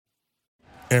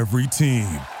Every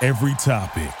team, every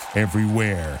topic,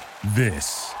 everywhere.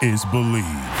 This is Believe.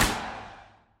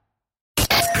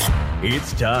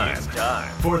 It's time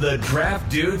for the Draft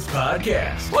Dudes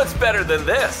Podcast. What's better than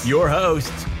this? Your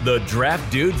hosts, the Draft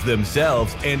Dudes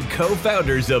themselves and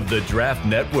co-founders of the Draft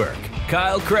Network,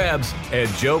 Kyle Krebs and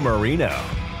Joe Marino.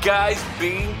 Guys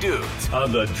being dudes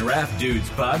on the Draft Dudes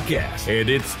Podcast. And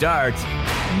it starts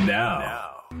now.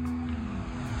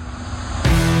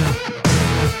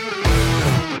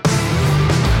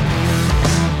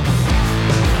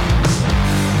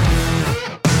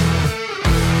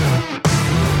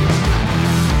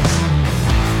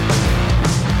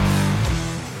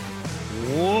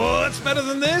 What's better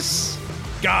than this?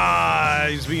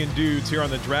 Guys being dudes here on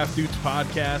the Draft Dudes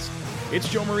Podcast. It's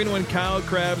Joe Marino and Kyle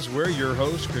Krebs. We're your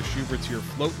hosts. Chris Schubert's here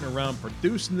floating around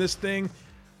producing this thing.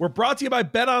 We're brought to you by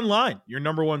BetOnline, your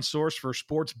number one source for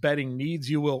sports betting needs.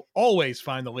 You will always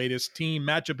find the latest team,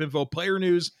 matchup info, player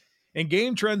news, and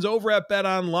game trends over at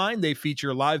BetOnline. They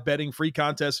feature live betting, free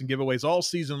contests, and giveaways all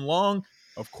season long.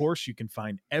 Of course, you can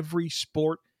find every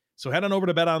sport. So head on over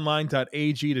to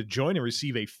betonline.ag to join and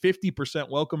receive a 50%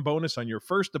 welcome bonus on your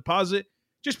first deposit.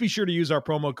 Just be sure to use our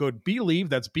promo code BELIEVE,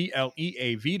 that's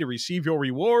BLEAV, to receive your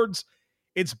rewards.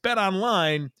 It's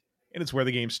BetOnline, and it's where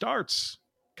the game starts.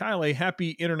 Kyle, a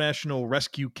happy International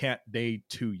Rescue Cat Day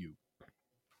to you.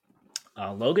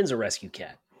 Logan's a rescue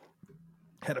cat.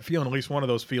 Had a feeling at least one of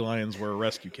those felines were a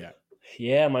rescue cat.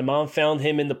 Yeah, my mom found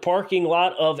him in the parking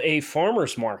lot of a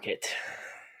farmer's market.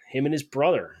 Him and his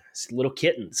brother, his little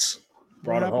kittens.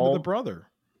 Brought What him happened home. to the brother?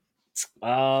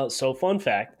 So fun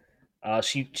fact,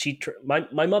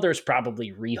 my mother's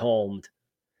probably rehomed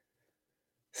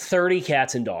 30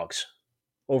 cats and dogs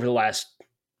over the last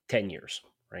 10 years,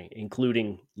 right?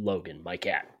 Including Logan, my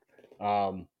cat.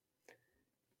 And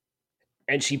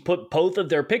she put both of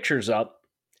their pictures up,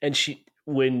 and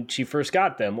when she first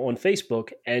got them on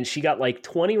Facebook, and she got like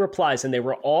 20 replies, and they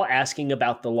were all asking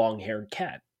about the long-haired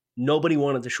cat. Nobody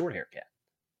wanted the short-haired cat.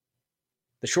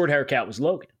 The short-haired cat was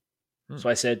Logan. So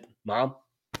I said, Mom,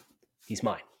 he's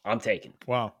mine. I'm taking.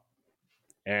 Wow.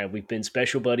 And we've been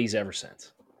special buddies ever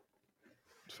since.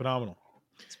 It's phenomenal.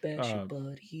 Special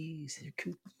buddies. They're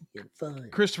kooky and fun.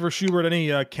 Christopher Schubert,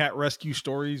 any cat rescue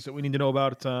stories that we need to know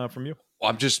about from you?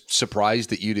 Well, I'm just surprised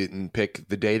that you didn't pick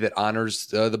the day that honors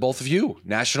the both of you.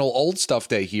 National Old Stuff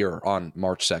Day here on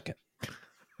March 2nd.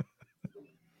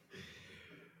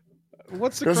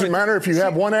 Doesn't matter if you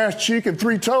have one ass cheek and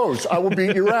three toes. I will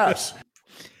beat your ass.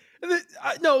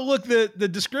 No, look, the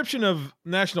description of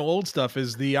National Old Stuff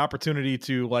is the opportunity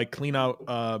to like clean out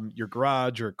your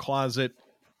garage or closet,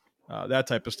 that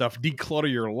type of stuff, declutter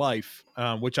your life,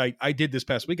 which I did this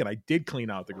past weekend. I did clean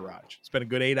out the garage. Spent a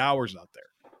good 8 hours out there.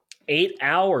 8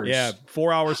 hours? Yeah,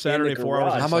 4 hours Saturday, 4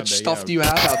 hours on How much Sunday, stuff do you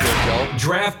have out there, Joe?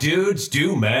 Draft Dudes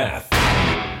do math.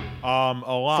 A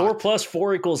lot. 4 plus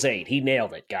 4 equals 8. He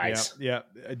nailed it, guys. Yeah.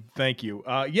 Thank you.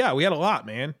 Yeah, we had a lot,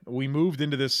 man. We moved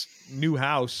into this new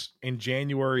house in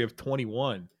January of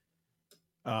 21.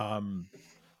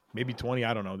 Maybe 20.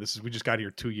 I don't know. We just got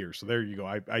here 2 years. So there you go.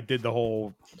 I did the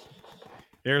whole.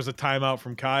 There's a timeout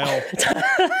from Kyle.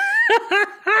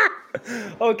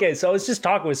 Okay, so I was just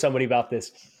talking with somebody about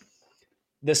this.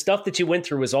 The stuff that you went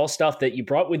through was all stuff that you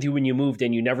brought with you when you moved,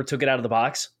 and you never took it out of the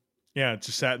box. Yeah, it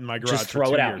just sat in my garage. Just throw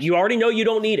for 2 it out. years. You already know you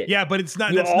don't need it. Yeah, but it's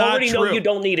not. You That's already not know true. you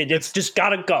don't need it. It's just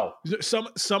gotta go.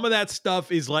 Some of that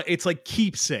stuff is like it's like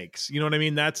keepsakes. You know what I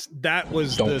mean? That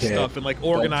was the stuff and like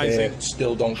organizing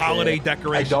holiday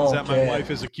decorations that my wife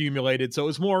has accumulated. So it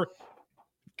was more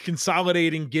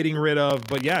consolidating, getting rid of.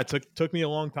 But yeah, it took me a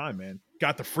long time, man.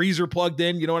 Got the freezer plugged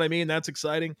in. You know what I mean? That's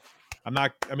exciting.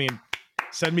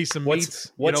 Send me some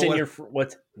meats. What's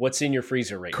in your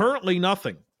freezer right now? Currently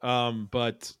nothing.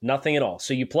 But nothing at all.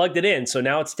 So you plugged it in. So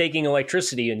now it's taking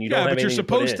electricity, and you don't have anything to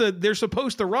put in. They're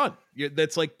supposed to run.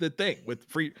 That's like the thing with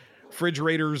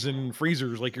refrigerators and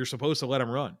freezers. Like you're supposed to let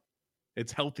them run.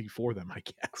 It's healthy for them, I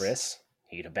guess. Chris,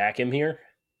 you to back him here?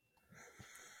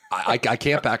 I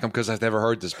can't back them because I've never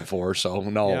heard this before. So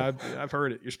no. Yeah, I've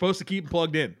heard it. You're supposed to keep them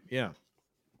plugged in. Yeah.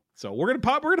 So we're gonna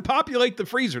populate the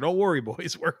freezer. Don't worry,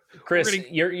 boys. Chris,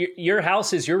 your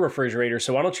house is your refrigerator.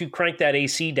 So why don't you crank that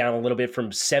AC down a little bit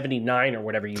from 79 or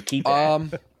whatever you keep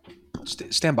it?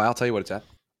 Stand by. I'll tell you what it's at.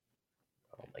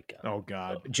 Oh my god. Oh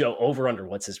god. Joe, over under.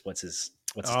 What's his?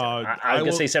 I'm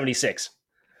gonna say 76.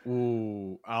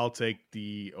 Ooh, I'll take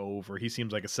the over. He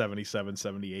seems like a 77,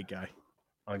 78 guy.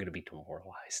 I'm gonna be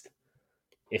demoralized.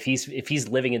 If he's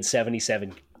living in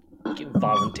 77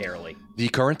 voluntarily. The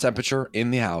current temperature in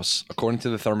the house, according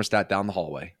to the thermostat down the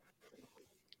hallway,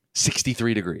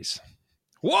 63 degrees.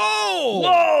 Whoa!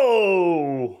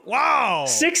 Whoa! Wow!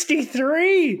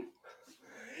 63?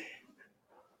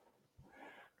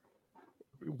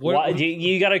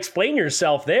 You got to explain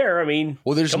yourself there. I mean,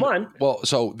 come on. Well,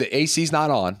 so the AC's not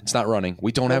on. It's not running.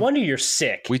 No wonder you're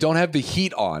sick. We don't have the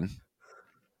heat on.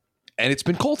 And it's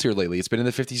been cold here lately. It's been in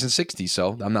the 50s and 60s,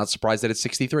 so I'm not surprised that it's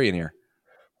 63 in here.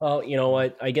 Well, you know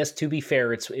what? I guess to be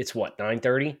fair, it's what,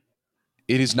 9:30?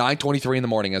 It is 9:23 in the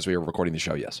morning as we are recording the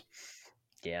show, yes.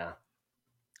 Yeah.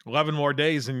 11 more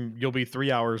days and you'll be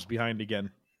 3 hours behind again.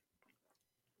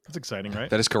 That's exciting, right?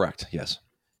 That is correct, yes.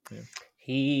 Yeah.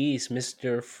 He's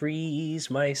Mr.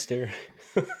 Freeze-Meister.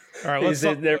 All right, let's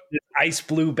talk. There's ice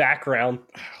blue background,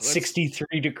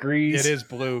 63 degrees. It is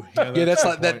blue. Yeah,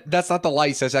 that's not the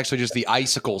lights. That's actually just the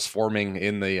icicles forming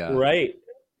in the.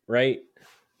 Right.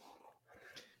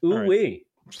 Ooh-wee.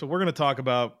 So we're going to talk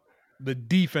about the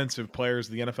defensive players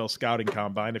of the NFL Scouting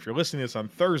Combine. If you're listening to this on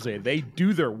Thursday, they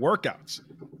do their workouts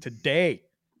today,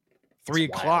 3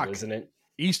 o'clock, isn't it?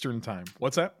 Eastern time.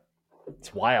 What's that?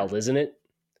 It's wild, isn't it?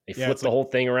 They flip the whole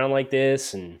thing around like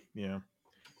this, and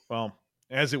well,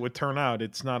 as it would turn out,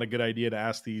 it's not a good idea to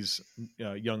ask these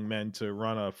young men to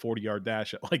run a 40-yard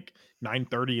dash at like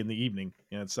 9:30 in the evening.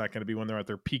 It's not going to be when they're at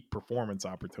their peak performance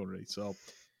opportunity. So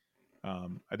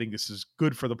I think this is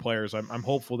good for the players. I'm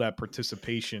hopeful that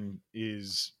participation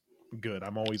is good.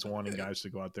 I'm always wanting guys to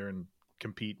go out there and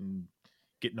compete and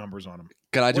get numbers on them.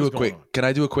 Can I do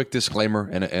a quick disclaimer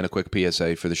and a quick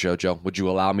PSA for the show, Joe? Would you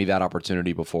allow me that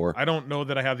opportunity before? I don't know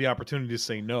that I have the opportunity to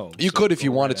say no. You could if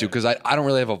you wanted to, because I don't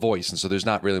really have a voice, and so there's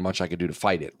not really much I could do to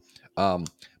fight it.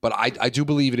 But I do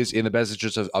believe it is in the best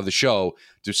interest of the show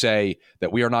to say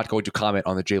that we are not going to comment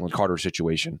on the Jalen Carter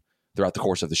situation throughout the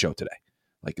course of the show today.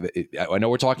 I know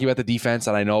we're talking about the defense,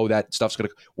 and I know that stuff's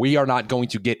we are not going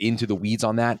to get into the weeds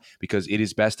on that because it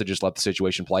is best to just let the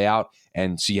situation play out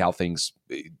and see how things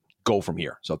go from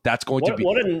here. So that's going to be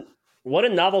what a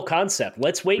novel concept.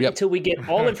 Let's wait until we get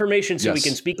all information so we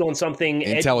can speak on something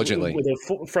intelligently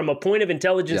from a point of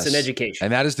intelligence and education.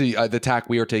 And that is the tack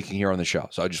we are taking here on the show.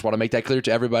 So I just want to make that clear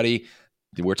to everybody.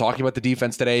 We're talking about the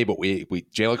defense today, but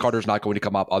Jalen Carter is not going to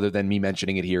come up other than me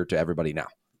mentioning it here to everybody now.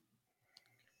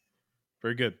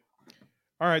 Very good.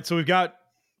 All right, so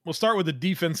we'll start with the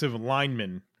defensive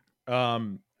lineman.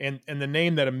 And the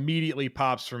name that immediately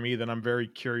pops for me that I'm very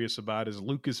curious about is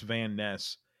Lucas Van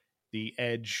Ness, the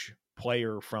edge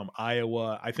player from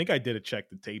Iowa. I think I did a check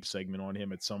the tape segment on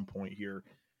him at some point here.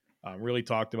 Really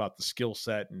talked about the skill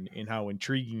set and how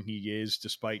intriguing he is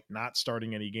despite not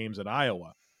starting any games at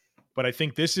Iowa. But I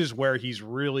think this is where he's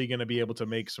really going to be able to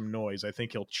make some noise. I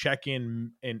think he'll check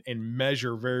in and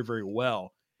measure very, very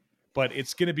well. But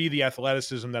it's going to be the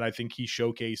athleticism that I think he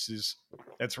showcases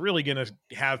that's really going to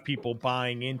have people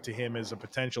buying into him as a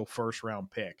potential first-round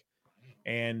pick.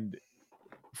 And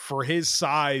for his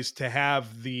size to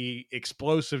have the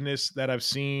explosiveness that I've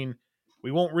seen,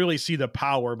 we won't really see the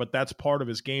power, but that's part of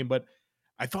his game. But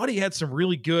I thought he had some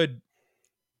really good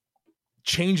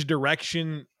change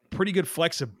direction, pretty good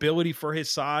flexibility for his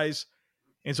size.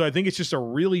 And so I think it's just a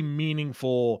really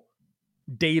meaningful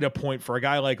data point for a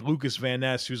guy like Lucas Van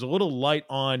Ness, who's a little light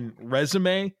on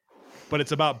resume, but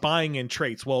it's about buying in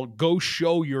traits. Well, go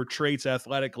show your traits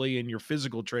athletically and your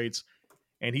physical traits.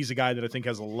 And he's a guy that I think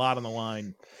has a lot on the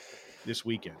line this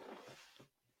weekend.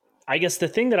 I guess the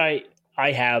thing that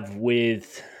I have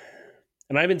with,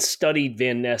 and I haven't studied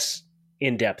Van Ness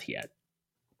in depth yet.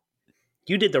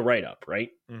 You did the write-up,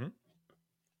 right? Mm-hmm.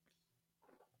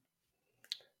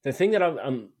 The thing that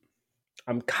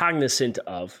I'm cognizant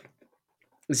of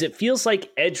is it feels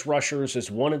like edge rushers is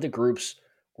one of the groups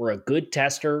where a good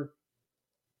tester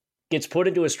gets put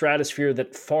into a stratosphere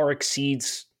that far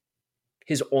exceeds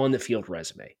his on-the-field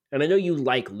resume. And I know you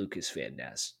like Lucas Van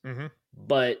Ness,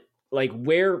 but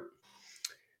where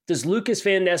does Lucas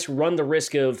Van Ness run the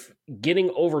risk of getting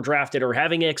overdrafted or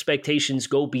having expectations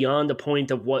go beyond the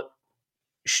point of what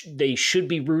they should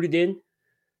be rooted in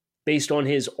based on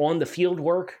his on-the-field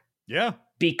work? Yeah.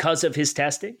 Because of his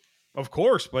testing? Of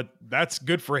course, but that's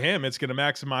good for him. It's going to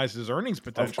maximize his earnings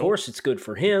potential. Of course, it's good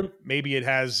for him. Maybe it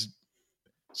has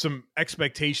some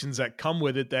expectations that come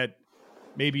with it that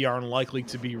maybe are unlikely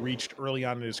to be reached early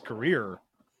on in his career.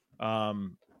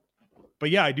 But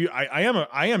yeah,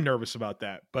 I am nervous about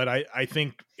that. But I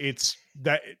think it's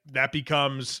that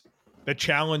becomes the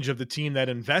challenge of the team that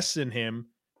invests in him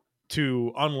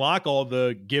to unlock all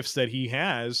the gifts that he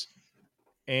has,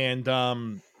 and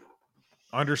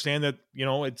understand that,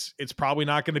 it's probably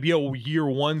not going to be a year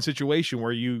one situation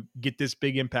where you get this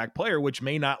big impact player, which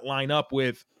may not line up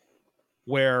with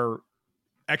where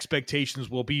expectations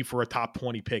will be for a top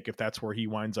 20 pick if that's where he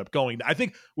winds up going. I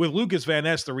think with Lucas Van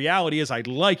Ness, the reality is I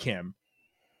like him,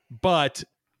 but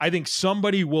I think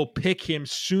somebody will pick him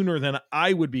sooner than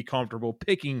I would be comfortable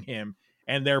picking him,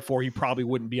 and therefore he probably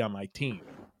wouldn't be on my team.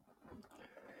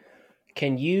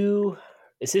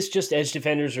 Is this just edge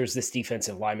defenders or is this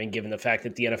defensive linemen, given the fact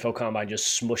that the NFL Combine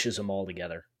just smushes them all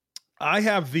together? I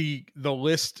have the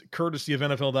list courtesy of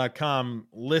NFL.com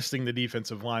listing the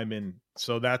defensive linemen.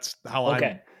 So that's how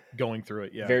I'm going through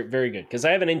it. Yeah. Very, very good. Because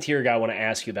I have an interior guy I want to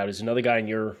ask you about. Is another guy in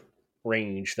your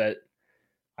range that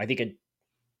I think could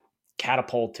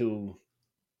catapult to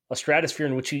a stratosphere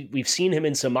in which we've seen him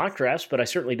in some mock drafts, but I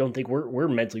certainly don't think we're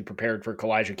mentally prepared for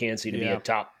Kalijah Kancey to be a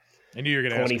top I knew you were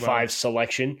gonna 25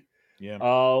 selection. Yeah.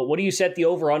 What do you set the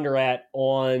over-under at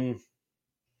on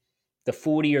the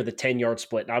 40 or the 10-yard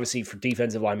split? And obviously for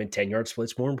defensive linemen, 10-yard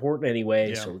split's more important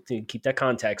anyway, so keep that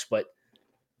context. But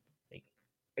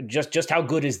just how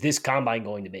good is this combine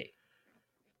going to be?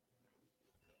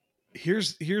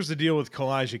 Here's the deal with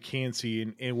Kalijah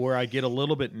Kancey, and where I get a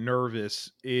little bit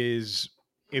nervous is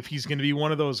if he's going to be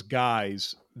one of those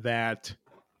guys that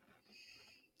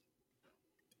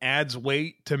adds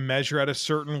weight to measure at a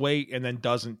certain weight and then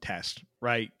doesn't test,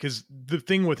 right? Because the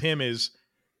thing with him is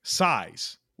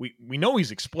size. We know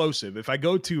he's explosive. If I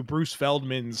go to Bruce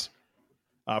Feldman's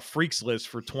freaks list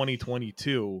for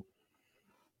 2022,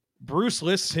 Bruce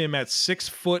lists him at 6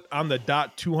 foot on the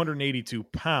dot, 282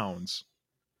 pounds,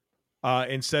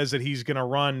 and says that he's going to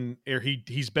run, or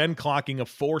he's been clocking a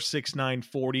 4.69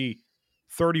 40,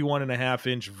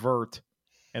 31.5-inch vert,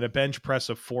 and a bench press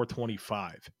of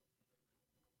 425.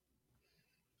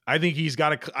 I think he's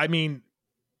got to,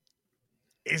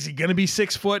 is he going to be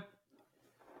 6 foot?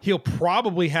 He'll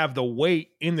probably have the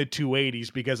weight in the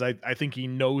 280s because I think he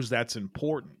knows that's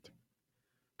important.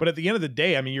 But at the end of the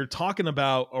day, you're talking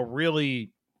about a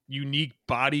really unique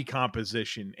body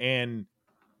composition, and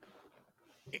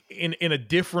in a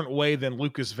different way than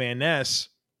Lucas Van Ness,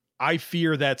 I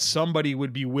fear that somebody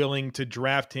would be willing to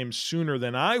draft him sooner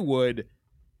than I would,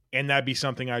 and that'd be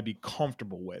something I'd be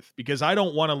comfortable with, because I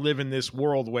don't want to live in this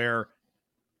world where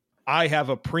I have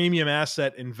a premium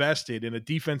asset invested in a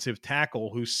defensive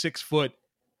tackle who's 6 foot,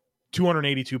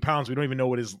 282 pounds. We don't even know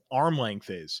what his arm length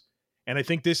is. And I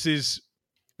think this is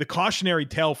the cautionary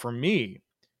tale for me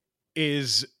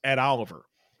is Ed Oliver.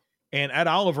 And Ed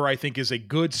Oliver, I think, is a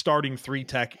good starting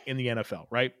 3-tech in the NFL,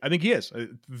 right? I think he is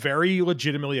very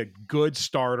legitimately a good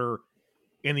starter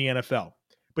in the NFL.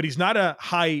 But he's not a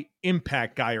high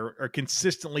impact guy or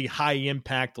consistently high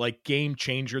impact, like game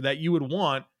changer that you would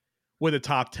want with a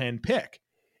top 10 pick.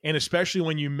 And especially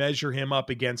when you measure him up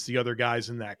against the other guys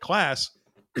in that class,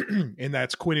 and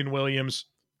that's Quinnen Williams,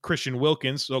 Christian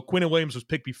Wilkins. So Quinnen Williams was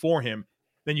picked before him.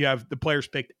 Then you have the players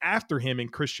picked after him in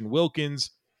Christian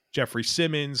Wilkins, Jeffrey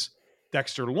Simmons,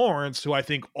 Dexter Lawrence, who I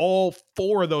think all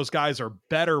four of those guys are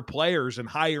better players and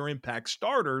higher impact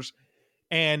starters.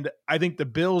 And I think the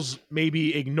Bills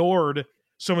maybe ignored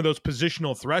some of those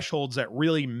positional thresholds that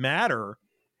really matter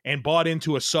and bought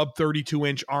into a sub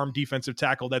 32-inch arm defensive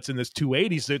tackle that's in this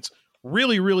 280s. That's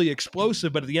really, really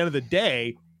explosive. But at the end of the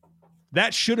day,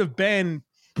 that should have been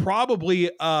probably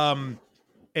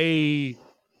a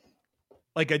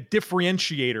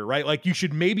differentiator, right? Like you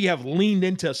should maybe have leaned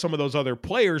into some of those other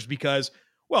players because,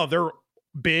 well, they're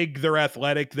big, they're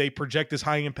athletic, they project as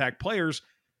high impact players.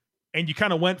 And you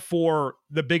kind of went for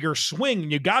the bigger swing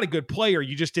and you got a good player.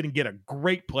 You just didn't get a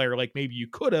great player like maybe you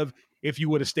could have if you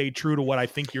would have stayed true to what I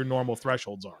think your normal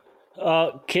thresholds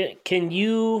are. Can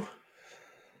you,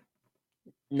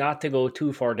 not to go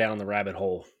too far down the rabbit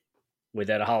hole with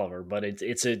Ed Oliver, but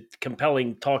it's a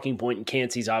compelling talking point, and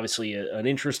Kancey's obviously an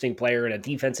interesting player in a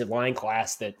defensive line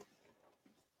class that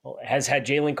has had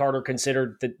Jalen Carter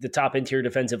considered the top interior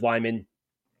defensive lineman.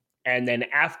 And then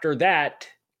after that,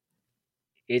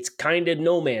 it's kind of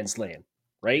no man's land,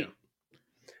 right?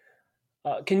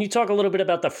 Yeah. Can you talk a little bit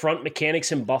about the front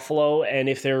mechanics in Buffalo and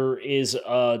if there is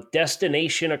a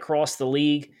destination across the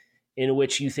league in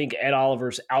which you think Ed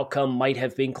Oliver's outcome might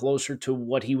have been closer to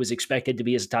what he was expected to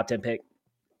be as a top 10 pick?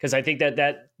 Because I think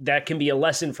that can be a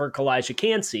lesson for Kalijah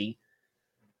Kancey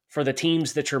for the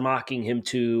teams that you're mocking him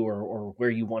to or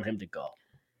where you want him to go.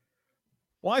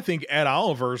 Well, I think Ed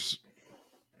Oliver's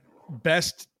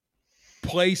best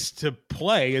place to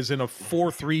play is in a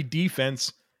 4-3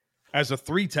 defense as a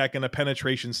 3-tech in a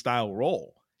penetration style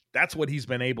role. That's what he's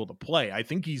been able to play. I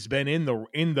think he's been in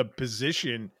the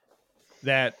position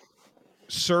that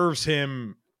serves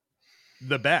him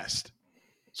the best.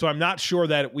 So I'm not sure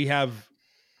that we have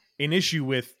an issue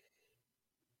with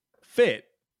fit.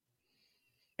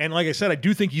 And like I said, I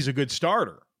do think he's a good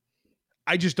starter.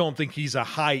 I just don't think he's a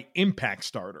high impact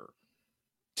starter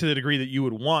to the degree that you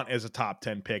would want as a top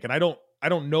 10 pick. And I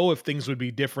don't know if things would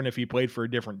be different if he played for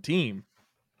a different team.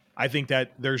 I think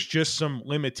that there's just some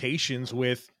limitations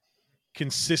with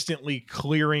consistently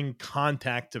clearing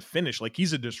contact to finish. Like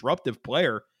he's a disruptive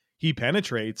player. He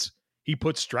penetrates. He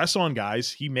puts stress on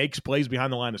guys. He makes plays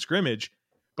behind the line of scrimmage,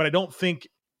 but I don't think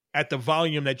at the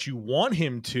volume that you want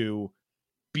him to,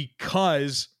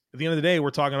 because at the end of the day, we're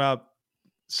talking about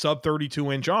sub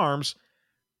 32-inch arms,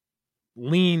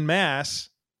 lean mass,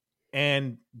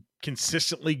 and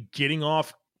consistently getting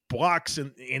off blocks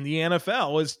in the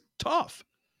NFL is tough,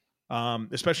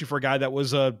 especially for a guy that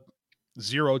was a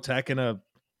zero tech and a,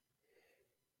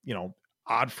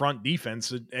 odd front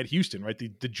defense at Houston, right?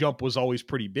 The jump was always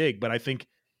pretty big, but I think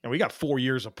we got 4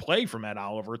 years of play from Ed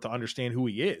Oliver to understand who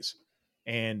he is.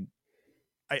 And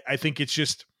I think it's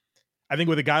just, I think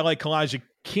with a guy like Calijah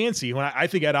Kancey, when I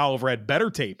think Ed Oliver had better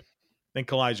tape than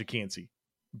Calijah Kancey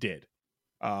did.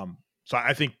 So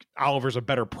I think Oliver's a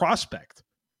better prospect.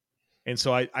 And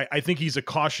so I think he's a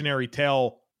cautionary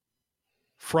tale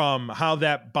from how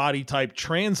that body type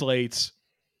translates,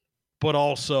 but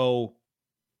also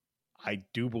I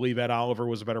do believe Ed Oliver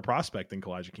was a better prospect than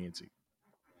Calijah Kancey.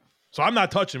 So I'm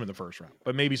not touching him in the first round,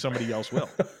 but maybe somebody else will.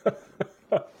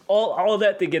 all of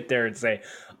that to get there and say,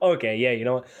 okay, yeah, you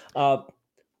know what?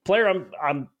 Player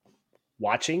I'm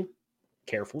watching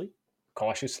carefully,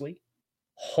 cautiously,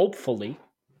 hopefully,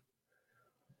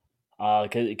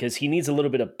 because he needs a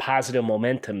little bit of positive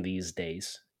momentum these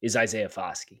days, is Isaiah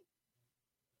Foskey.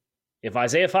 If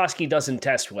Isaiah Foskey doesn't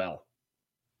test well,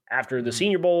 after the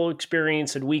Senior Bowl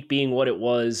experience and week being what it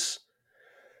was,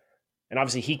 and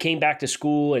obviously he came back to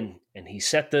school and he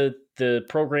set the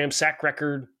program sack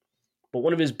record, but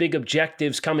one of his big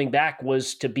objectives coming back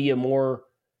was to be a more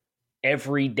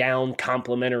every down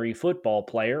complementary football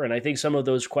player, and I think some of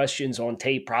those questions on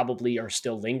tape probably are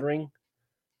still lingering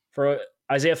for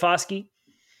Isaiah Foskey.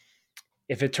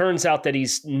 If it turns out that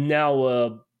he's now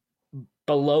a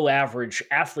below average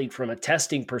athlete from a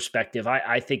testing perspective,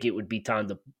 I think it would be time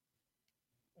to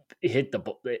hit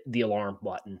the alarm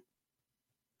button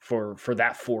for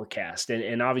that forecast.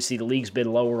 And obviously the league's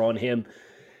been lower on him.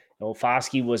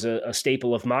 Foskey was a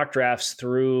staple of mock drafts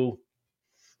through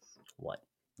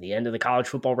the end of the college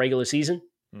football regular season.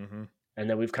 Mm-hmm. And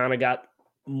then we've kind of got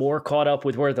more caught up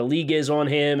with where the league is on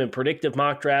him, and predictive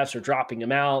mock drafts are dropping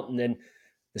him out. And then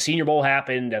the Senior Bowl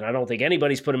happened, and I don't think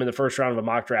anybody's put him in the first round of a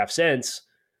mock draft since.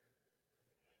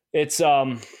 It's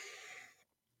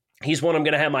he's one I'm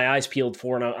going to have my eyes peeled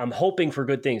for, and I'm hoping for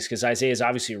good things because Isaiah is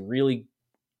obviously a really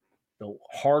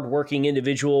hardworking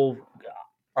individual,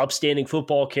 upstanding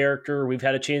football character. We've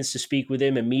had a chance to speak with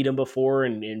him and meet him before,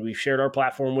 and we've shared our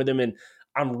platform with him, and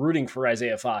I'm rooting for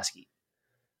Isaiah Foskey.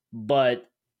 But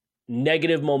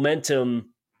negative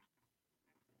momentum,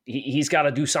 he's got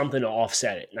to do something to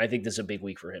offset it, and I think this is a big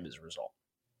week for him as a result.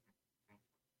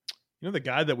 The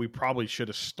guy that we probably should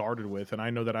have started with, and I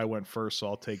know that I went first, so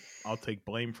I'll take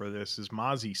blame for this, is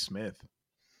Mazi Smith,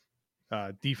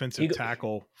 defensive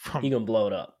tackle. He gonna blow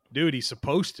it up, dude. He's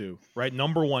supposed to, right?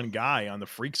 Number one guy on the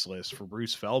freaks list for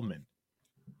Bruce Feldman,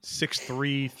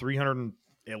 6'3", 300,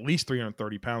 at least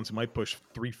 330 pounds. He might push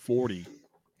 340.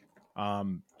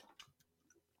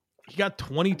 He got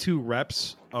 22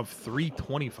 reps of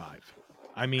 325.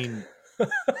 I mean.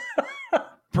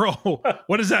 Bro,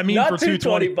 what does that mean for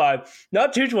 225?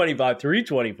 Not 225,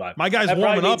 325. My guy's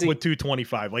warming up with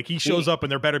 225. Like he shows up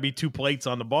and there better be two plates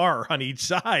on the bar on each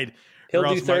side.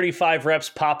 He'll do 35 reps,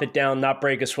 pop it down, not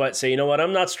break a sweat, say, you know what,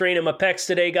 I'm not straining my pecs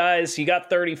today, guys. You got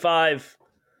 35.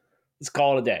 Let's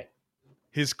call it a day.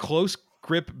 His close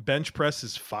grip bench press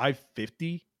is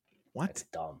 550. What? That's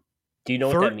dumb. Do you know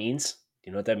what that means?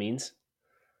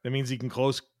 That means he can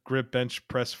close grip bench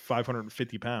press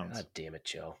 550 pounds. God damn it,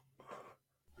 Joe.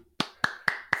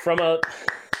 From a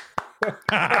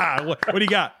what do you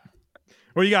got?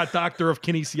 What do you got, Doctor of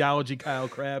Kinesiology, Kyle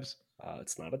Krabs?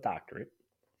 It's not a doctorate.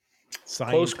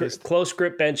 Scientist. Close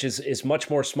grip bench is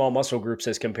much more small muscle groups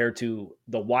as compared to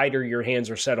the wider your hands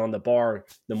are set on the bar,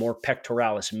 the more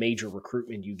pectoralis major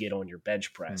recruitment you get on your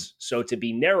bench press. So to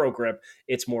be narrow grip,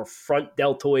 it's more front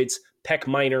deltoids, pec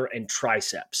minor, and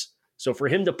triceps. So for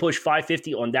him to push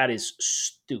 550 on that is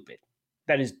stupid.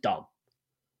 That is dumb.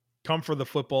 Come for the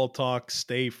football talk,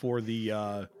 stay for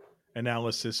the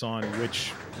analysis on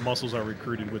which muscles are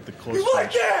recruited with the close. You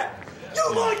like that?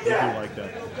 You like that? I do like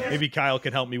that. Maybe Kyle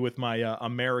can help me with my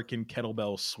American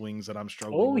kettlebell swings that I'm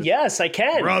struggling with. Oh, yes, I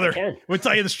can. Brother, we'll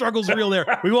tell you the struggle's real there.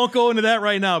 We won't go into that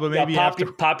right now, but maybe pop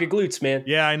your glutes, man.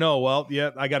 Yeah, I know. Well,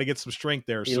 yeah, I got to get some strength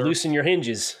there, sir. Loosen your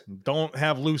hinges. Don't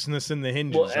have looseness in the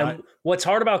hinges. Well, what's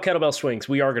hard about kettlebell swings,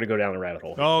 we are going to go down the rabbit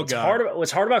hole. Oh, God.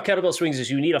 What's hard about kettlebell swings is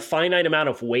you need a finite amount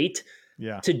of weight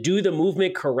to do the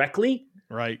movement correctly.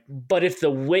 Right. But if the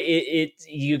way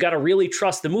you got to really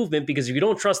trust the movement, because if you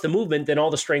don't trust the movement, then all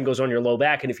the strain goes on your low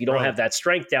back. And if you don't have that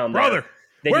strength down there,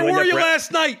 Where were you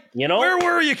last night? You know, where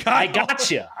were you, Kyle? I got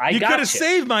you. You could have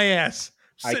saved my ass.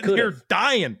 I'm sitting here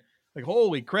dying. Like,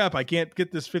 holy crap! I can't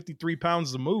get this 53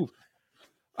 pounds to move.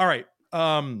 All right.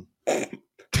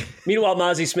 Meanwhile,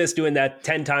 Mozzie Smith's doing that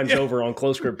 10 times over on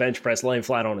close grip bench press, laying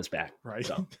flat on his back. Right.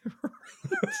 So.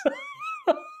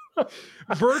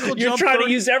 You're trying to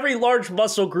use every large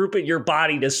muscle group in your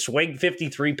body to swing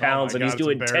 53 pounds, and he's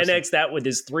doing 10x that with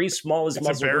his 3 smallest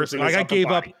muscle groups. Like, I gave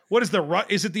up. What is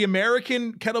is it the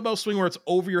American kettlebell swing where it's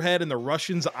over your head and the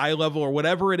Russian's eye level or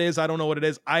whatever it is? I don't know what it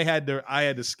is. I had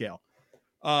to scale.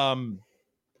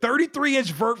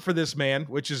 33-inch vert for this man,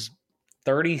 which is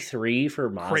 33 for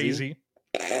Mozzie. Crazy.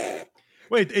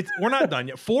 Wait, we're not done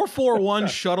yet. 4.41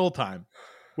 shuttle time,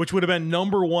 which would have been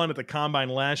number 1 at the combine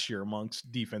last year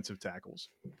amongst defensive tackles.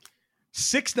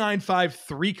 6.95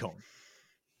 3-cone.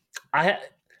 I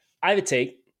have a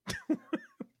take.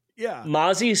 Yeah.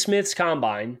 Mozzie Smith's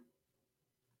combine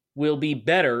will be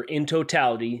better in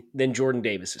totality than Jordan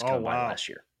Davis's combine last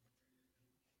year.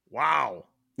 Wow.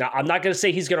 Now, I'm not going to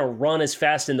say he's going to run as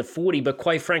fast in the 40, but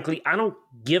quite frankly, I don't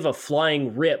give a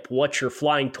flying rip what your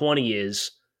flying 20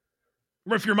 is.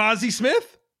 If you're Mozzie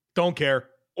Smith, don't care.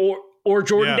 Or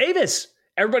Jordan Davis.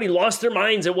 Everybody lost their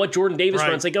minds at what Jordan Davis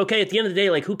runs. Like, okay, at the end of the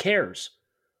day, like, who cares?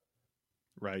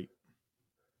 Right.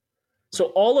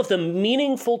 So all of the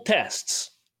meaningful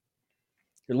tests,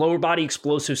 your lower body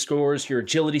explosive scores, your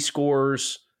agility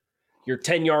scores, your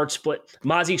 10-yard split,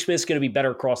 Mozzie Smith's going to be better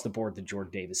across the board than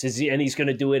Jordan Davis. And he's going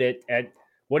to do it at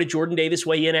what did Jordan Davis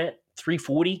weigh in at?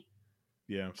 340?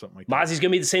 Yeah, something like that. Mozzie's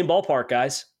going to be the same ballpark,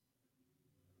 guys.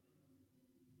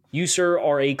 You, sir,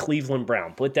 are a Cleveland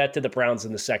Brown. Put that to the Browns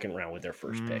in the second round with their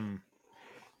first pick.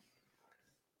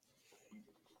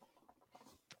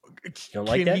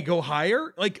 Can he go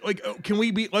higher? Can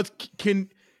we be?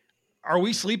 Are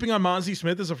we sleeping on Mozzie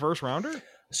Smith as a first rounder?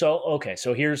 So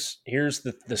here's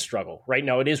the struggle. Right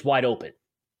now, it is wide open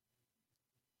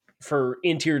for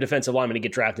interior defensive linemen to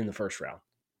get drafted in the first round.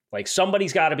 Like,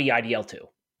 somebody's got to be IDL 2,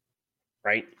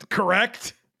 right?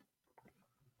 Correct.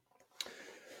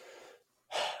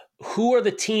 Who are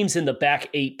the teams in the back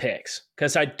 8 picks?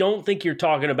 Because I don't think you're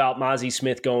talking about Mozzie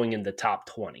Smith going in the top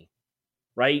 20,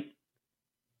 right?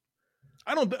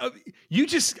 I don't.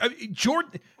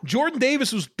 Jordan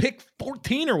Davis was pick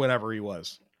 14 or whatever he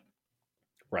was.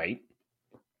 Right.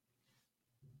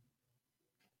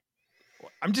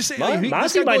 I'm just saying.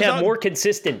 Mozzie might have more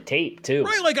consistent tape too.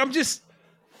 Right. Like,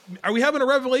 are we having a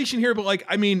revelation here? But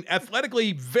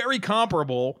athletically very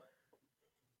comparable.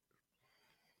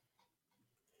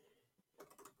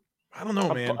 I don't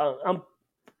know, man. I'm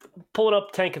pulling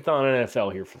up Tankathon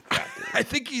NFL here for the draft. I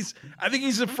think he's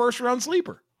a first round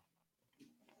sleeper.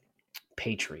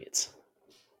 Patriots.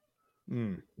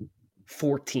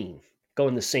 14. Go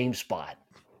in the same spot.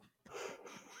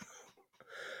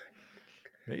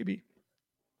 Maybe.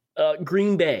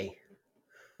 Green Bay.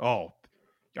 Oh,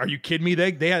 are you kidding me?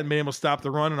 They hadn't been able to stop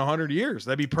the run in 100 years.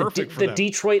 That'd be perfect for them. The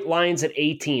Detroit Lions at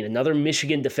 18. Another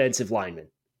Michigan defensive lineman.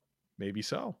 Maybe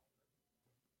so.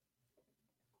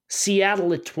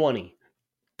 Seattle at 20.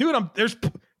 Dude,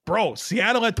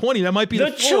 Seattle at 20. That might be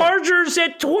the Chargers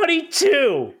at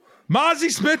 22.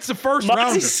 Mozzie Smith's the first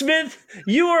rounder. Mozzie Smith,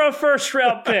 you are a first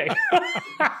round pick.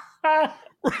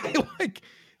 Right,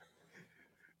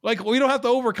 like we don't have to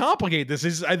overcomplicate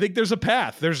this. I think there's a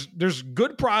path. There's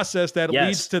good process that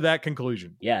leads to that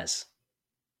conclusion. Yes.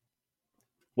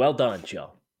 Well done,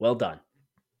 Joe. Well done.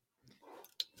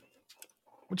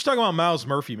 What you talking about, Myles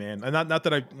Murphy, man? And not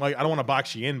that I don't want to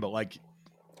box you in, but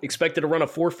expected to run a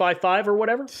 4.55 or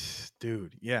whatever.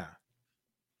 Dude, yeah.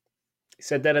 He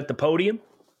said that at the podium.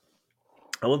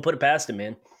 I wouldn't put it past him,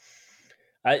 man.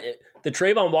 The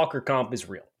Trayvon Walker comp is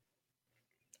real.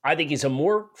 I think he's a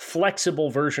more flexible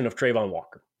version of Trayvon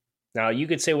Walker. Now, you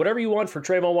could say whatever you want for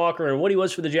Trayvon Walker and what he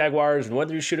was for the Jaguars and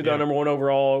whether he should have gone number 1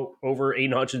 overall over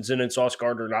Aiden Hutchinson and Sauce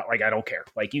Gardner or not. I don't care.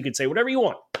 You could say whatever you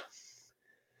want.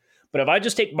 But if I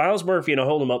just take Myles Murphy and I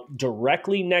hold him up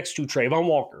directly next to Trayvon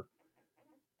Walker,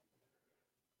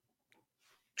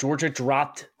 Georgia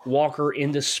dropped Walker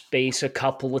into space a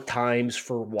couple of times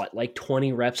for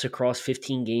 20 reps across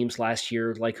 15 games last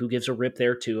year. Who gives a rip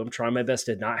there too? I'm trying my best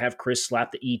to not have Chris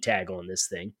slap the E tag on this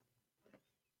thing.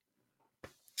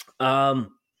 But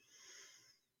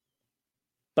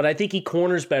I think he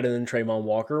corners better than Trayvon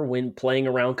Walker when playing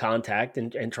around contact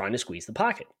and trying to squeeze the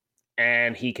pocket.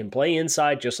 And he can play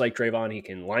inside just like Trayvon. He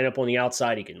can line up on the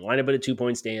outside. He can line up at a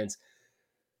 2-point stance.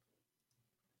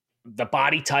 The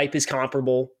body type is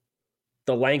comparable.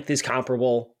 The length is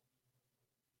comparable.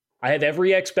 I have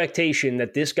every expectation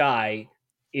that this guy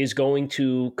is going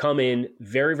to come in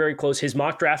very, very close. His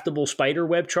mock draftable spider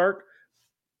web chart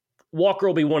Walker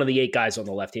will be one of the 8 guys on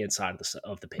the left-hand side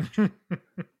of the page.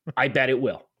 I bet it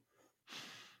will.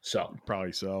 So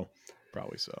Probably so. I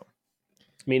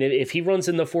mean, if he runs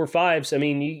in the 4.5s, I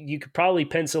mean, you could probably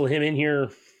pencil him in here.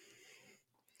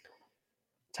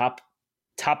 Top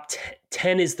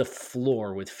 10 is the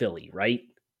floor with Philly, right?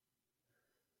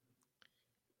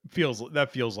 Feels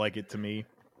like it to me.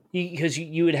 Because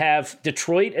you would have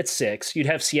Detroit at 6, you'd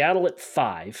have Seattle at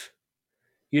 5,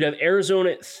 you'd have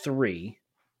Arizona at 3,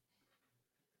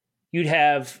 you'd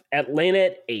have Atlanta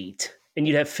at 8, and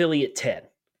you'd have Philly at 10.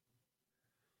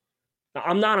 Now,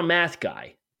 I'm not a math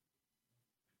guy,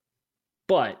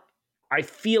 but I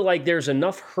feel like there's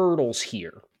enough hurdles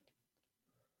here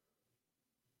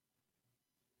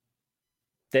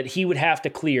that he would have to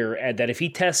clear, and that if he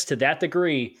tests to that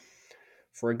degree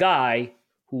for a guy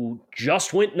who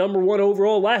just went number 1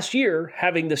 overall last year,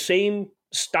 having the same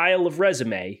style of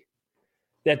resume,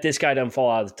 that this guy doesn't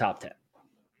fall out of the top 10.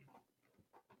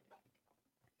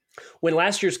 When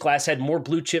last year's class had more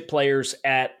blue chip players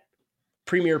at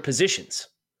premier positions,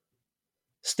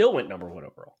 still went number 1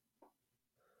 overall.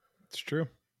 It's true.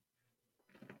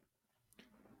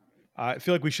 I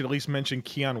feel like we should at least mention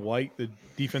Keon White, the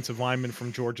defensive lineman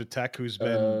from Georgia Tech, who's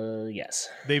been yes.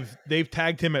 They've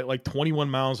tagged him at like 21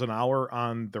 miles an hour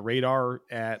on the radar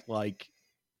at like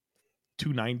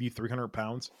 290, 300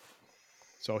 pounds.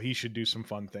 So he should do some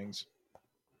fun things.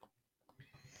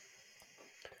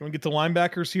 You want to get to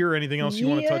linebackers here or anything else you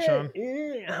want to touch on?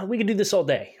 Yeah, we can do this all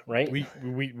day, right?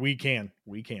 We can.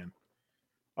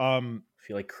 I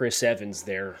feel like Chris Evans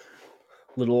there,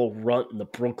 little old runt in the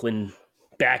Brooklyn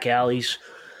back alleys,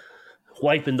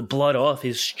 wiping the blood off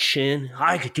his chin.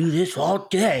 I could do this all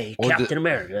day, Captain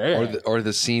America. Or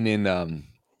the scene in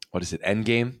what is it,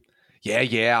 Endgame?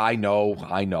 Yeah, I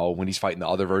know. When he's fighting the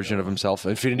other version of himself,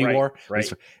 Infinity War.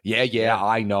 Right. Yeah,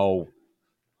 I know.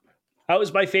 That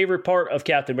was my favorite part of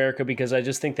Captain America because I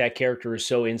just think that character is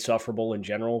so insufferable in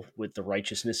general with the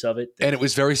righteousness of it. And it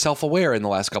was very self-aware in the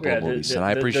last couple of movies, and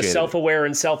I appreciate the it. self-aware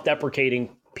and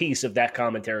self-deprecating piece of that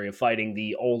commentary of fighting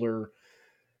the older,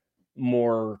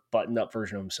 more buttoned-up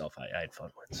version of himself. I had fun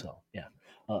with. So, yeah.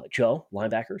 Joe,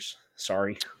 linebackers.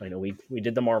 Sorry. I know we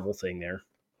did the Marvel thing there.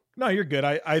 No, you're good.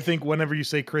 I think whenever you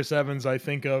say Chris Evans, I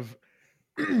think of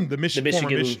the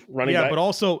Michigan running back. But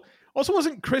also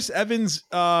wasn't Chris Evans,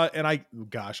 and I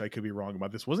could be wrong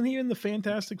about this. Wasn't he in the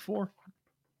Fantastic Four?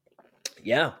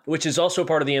 Yeah, which is also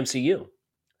part of the MCU.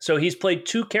 So he's played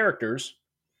 2 characters,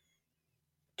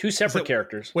 2 separate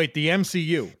characters. Wait, the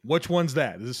MCU. Which one's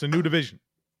that? Is this a new division?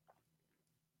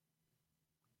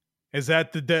 Is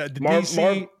that the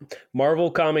DC?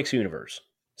 Marvel Comics universe.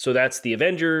 So that's the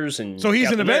Avengers and so he's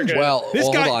Captain an Avenger. Well,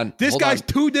 hold on. This guy's on.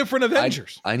 2 different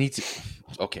Avengers. I need to.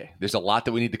 Okay, there's a lot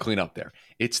that we need to clean up there.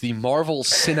 It's the Marvel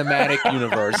Cinematic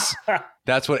Universe.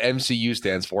 That's what MCU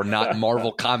stands for, not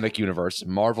Marvel Comic Universe.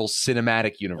 Marvel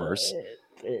Cinematic Universe.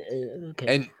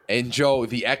 Okay. And Joe,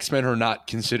 the X-Men are not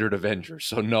considered Avengers,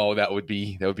 so no, that would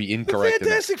be incorrect. The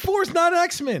Fantastic Four is not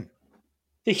X-Men.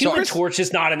 The Human Torch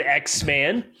is not an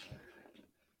X-Man.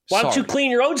 Why don't you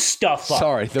clean your own stuff up?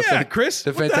 Sorry, Chris.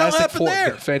 The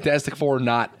Fantastic Four,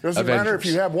 not Doesn't Avengers. matter if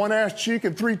you have 1 ass cheek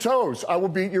and 3 toes. I will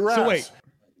beat your ass. So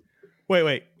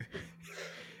wait.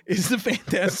 Is the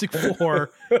Fantastic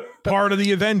Four part of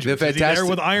the Avengers? Is he there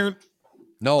with Iron?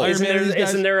 No.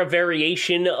 Isn't there a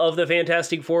variation of the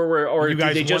Fantastic Four, or do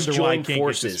they just join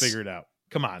forces? Figure it out.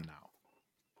 Come on now.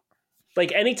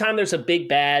 Like, anytime there's a big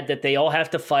bad that they all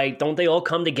have to fight, don't they all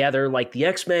come together, like the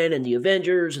X-Men and the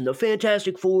Avengers and the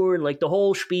Fantastic Four and, like, the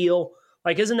whole spiel?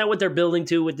 Like, isn't that what they're building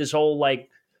to with this whole, like,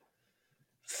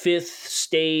 5th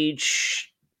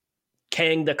stage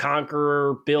Kang the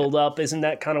Conqueror build-up? Isn't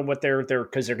that kind of what they're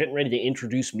because they're getting ready to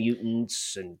introduce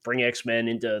mutants and bring X-Men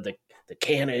into the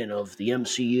canon of the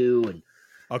MCU? And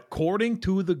according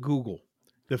to the Google,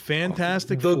 the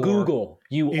Fantastic Four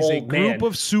is a group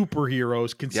of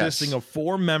superheroes consisting of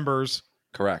 4 members.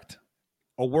 Correct.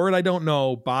 A word I don't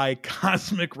know, by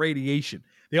cosmic radiation.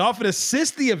 They often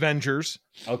assist the Avengers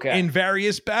in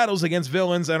various battles against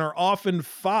villains and are often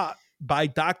fought by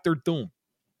Dr. Doom.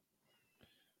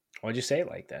 Why'd you say it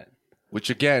like that? Which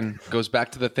again goes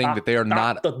back to the thing that they are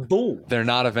not. They're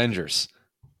not Avengers.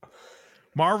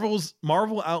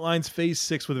 Marvel outlines Phase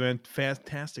 6 with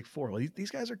Fantastic Four. Well,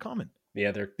 these guys are coming.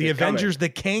 Yeah, they're Avengers, coming.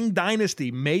 the Kang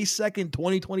Dynasty, May 2nd,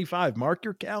 2025. Mark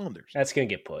your calendars. That's going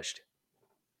to get pushed.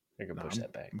 They're going to push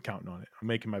that back. I'm counting on it. I'm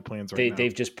making my plans right now.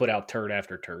 They've just put out turd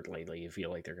after turd lately. You feel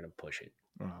like they're going to push it.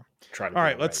 All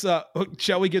right, let's.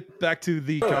 Shall we get back to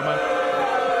the comment?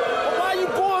 Why you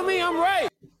pulling me? I'm right.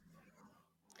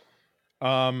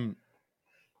 I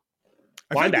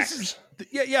think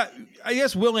Yeah. I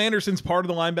guess Will Anderson's part of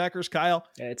the linebackers, Kyle.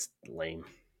 Yeah, it's lame.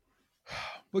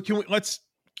 But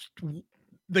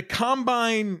the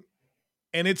combine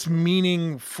and its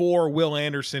meaning for Will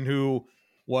Anderson, who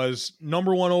was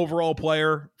number 1 overall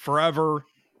player forever.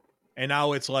 And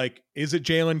now it's like, is it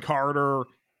Jalen Carter?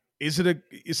 Is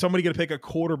somebody going to pick a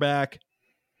quarterback?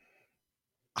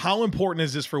 How important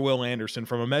is this for Will Anderson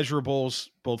from a measurables,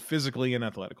 both physically and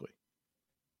athletically?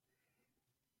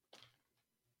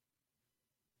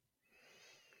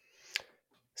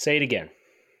 Say it again.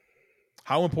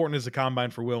 How important is the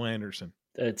combine for Will Anderson?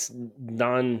 It's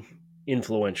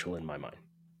non-influential in my mind.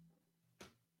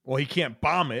 Well, he can't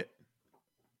bomb it.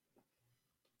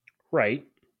 Right.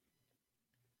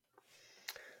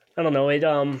 I don't know.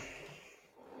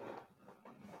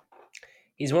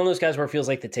 He's one of those guys where it feels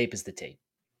like the tape is the tape.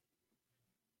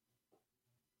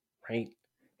 Right?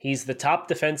 He's the top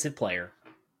defensive player.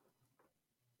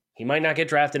 He might not get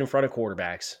drafted in front of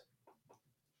quarterbacks.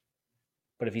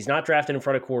 But if he's not drafted in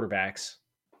front of quarterbacks,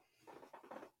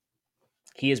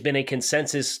 he has been a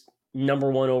consensus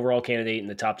number 1 overall candidate and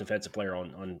the top defensive player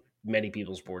on many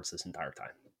people's boards this entire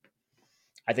time.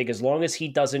 I think as long as he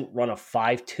doesn't run a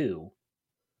 5.2,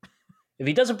 if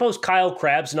he doesn't post Kyle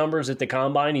Krabs numbers at the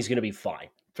combine, he's going to be fine.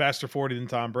 Faster 40 than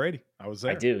Tom Brady. I was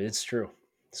there. I do. It's true.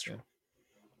 It's true.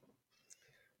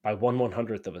 By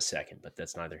 1/100th of a second, but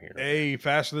that's neither here nor there. Hey,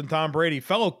 faster than Tom Brady.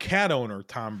 Fellow cat owner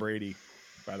Tom Brady,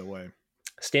 by the way.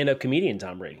 Stand-up comedian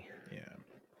Tom Brady. Yeah.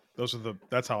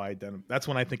 That's how I identify. That's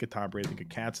when I think of Tom Brady. I think of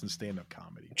cats and stand-up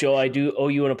comedy. Joe, I do owe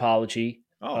you an apology.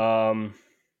 Oh.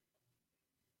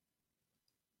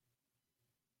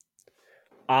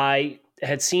 I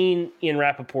had seen Ian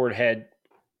Rappaport had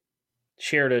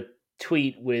shared a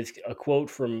tweet with a quote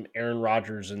from Aaron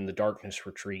Rodgers in the Darkness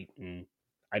Retreat, and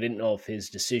I didn't know if his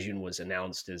decision was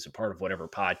announced as a part of whatever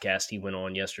podcast he went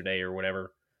on yesterday or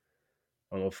whatever.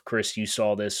 I don't know if, Chris, you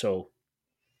saw this. So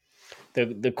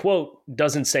the quote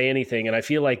doesn't say anything, and I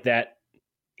feel like that,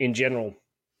 in general,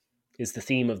 is the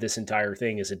theme of this entire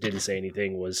thing, is it didn't say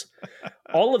anything, was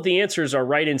all of the answers are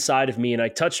right inside of me, and I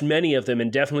touched many of them,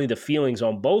 and definitely the feelings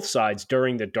on both sides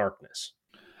during the darkness.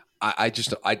 I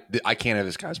can't have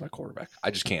this guy as my quarterback.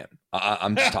 I just can't.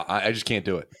 I just can't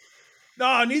do it.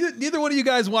 No, neither one of you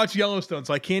guys watch Yellowstone,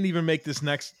 so I can't even make this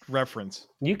next reference.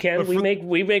 You can.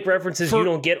 We make references you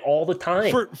don't get all the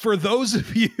time. For those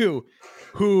of you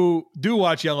who do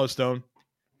watch Yellowstone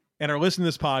and are listening to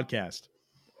this podcast,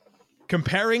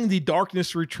 comparing the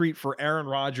Darkness Retreat for Aaron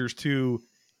Rodgers to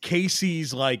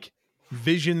Casey's like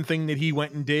vision thing that he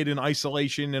went and did in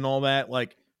isolation and all that,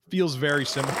 like, feels very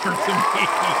similar to me.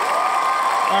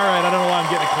 All right, I don't know why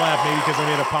I'm getting a clap, maybe because I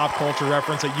made a pop culture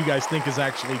reference that you guys think is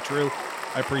actually true.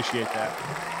 I appreciate that.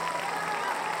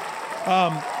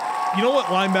 You know what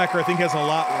linebacker I think has a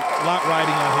lot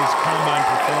riding on his combine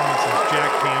performance is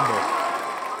Jack Campbell,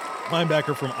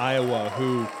 linebacker from Iowa,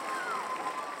 who,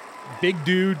 big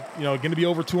dude, going to be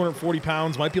over 240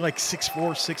 pounds, might be like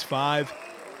 6'4", 6'5",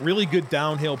 really good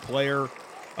downhill player,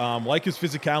 like his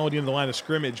physicality in the line of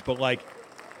scrimmage, but like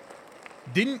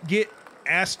didn't get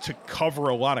asked to cover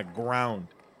a lot of ground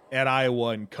at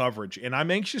Iowa in coverage. And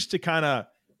I'm anxious to kind of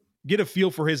get a feel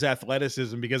for his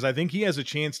athleticism because I think he has a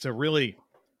chance to really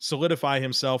solidify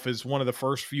himself as one of the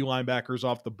first few linebackers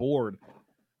off the board.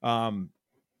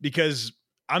 Because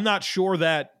I'm not sure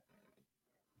that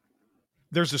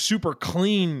there's a super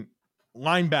clean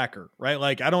linebacker, right?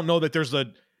 Like, I don't know that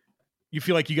you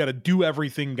feel like you got to do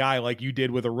everything guy like you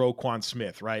did with a Roquan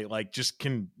Smith, right? Like, just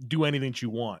can do anything that you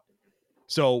want.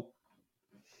 So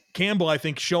Campbell, I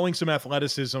think, showing some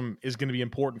athleticism is going to be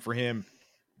important for him,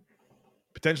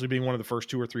 potentially being one of the first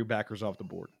 2 or 3 backers off the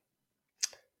board.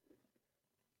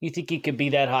 You think he could be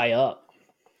that high up?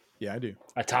 Yeah, I do.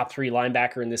 A top 3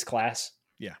 linebacker in this class?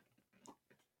 Yeah.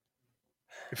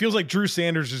 It feels like Drew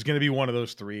Sanders is going to be one of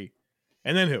those 3.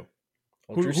 And then who?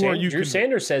 Well, who are you? Drew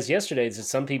Sanders says yesterday that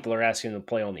some people are asking him to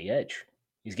play on the edge.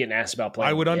 He's getting asked about playing on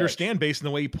the edge. I would understand based on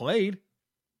the way he played.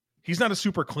 He's not a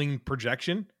super clean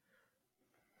projection.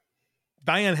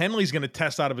 Diane Henley's going to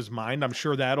test out of his mind. I'm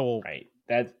sure that'll right.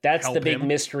 That's the big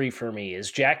mystery for me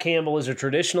is Jack Campbell is a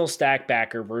traditional stack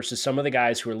backer versus some of the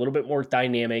guys who are a little bit more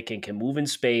dynamic and can move in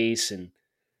space and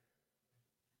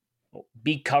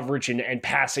beat coverage and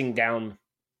passing down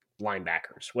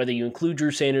linebackers. Whether you include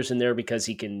Drew Sanders in there because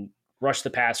he can rush the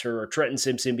passer or Trenton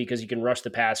Simpson because he can rush the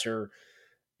passer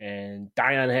and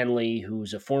Dion Henley,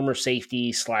 who's a former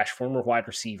safety / former wide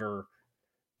receiver.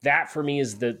 That for me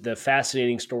is the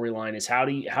fascinating storyline is how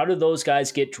do those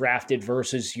guys get drafted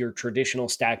versus your traditional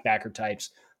stack backer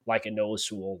types like a Noah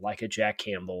Sewell, like a Jack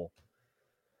Campbell.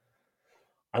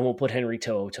 I won't put Henry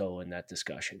To'oTo'o in that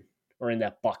discussion. or in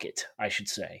that bucket, I should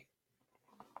say.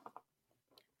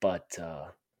 But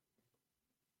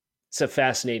it's a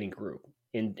fascinating group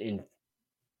in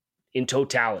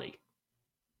totality.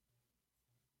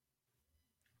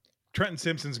 Trenton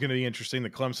Simpson's going to be interesting, the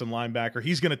Clemson linebacker.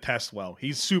 He's going to test well.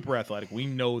 He's super athletic. We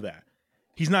know that.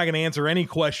 He's not going to answer any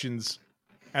questions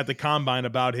at the combine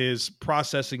about his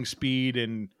processing speed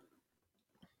and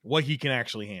what he can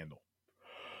actually handle.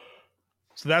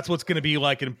 So that's what's going to be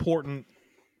like an important,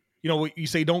 you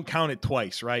say don't count it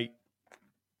twice, right?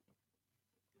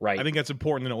 Right. I think that's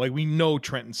important to know. Like, we know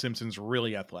Trenton Simpson's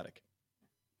really athletic.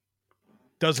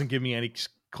 Doesn't give me any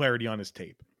clarity on his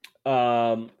tape.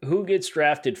 Who gets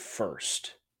drafted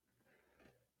first?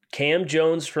 Cam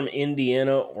Jones from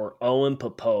Indiana or Owen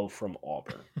Pappoe from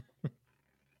Auburn?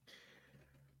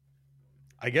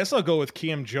 I guess I'll go with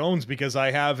Cam Jones because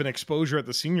I have an exposure at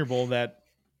the Senior Bowl that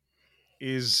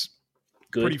is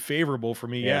Good. Pretty favorable for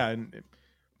me. Yeah. And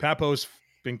Pappoe's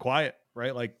been quiet,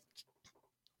 right? Like,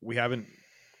 we haven't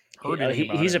heard anything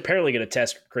about he's it. apparently going to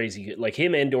test crazy. Like,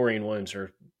 him and Dorian Williams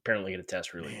are apparently going to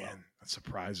test really well. That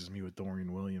surprises me with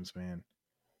Dorian Williams, man.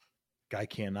 Guy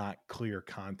cannot clear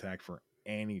contact for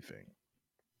anything.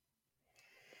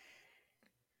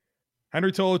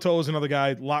 Henry To'oTo'o is another guy,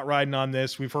 a lot riding on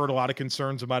this. We've heard a lot of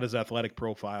concerns about his athletic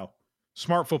profile.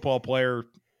 Smart football player,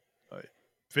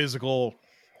 physical,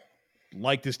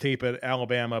 liked his tape at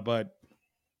Alabama, but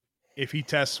if he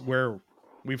tests where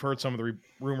we've heard some of the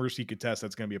rumors he could test,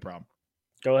 that's going to be a problem.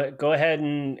 Go ahead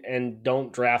and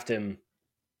don't draft him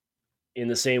in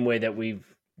the same way that we've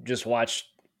just watched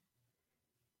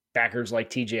backers like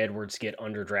TJ Edwards get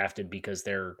underdrafted because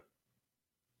they're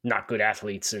not good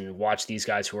athletes, and watch these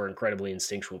guys who are incredibly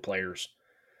instinctual players.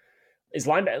 Is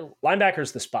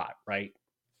linebacker's the spot, right?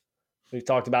 We've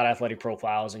talked about athletic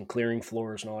profiles and clearing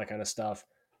floors and all that kind of stuff.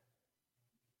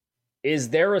 Is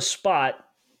there a spot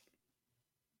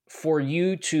for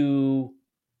you to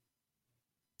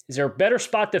 – is there a better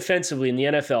spot defensively in the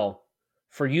NFL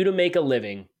for you to make a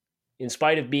living in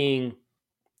spite of being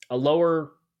a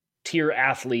lower tier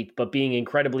athlete but being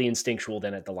incredibly instinctual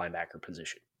than at the linebacker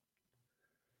position?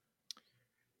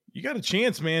 You got a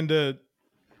chance, man, to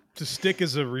stick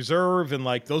as a reserve, and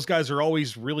like those guys are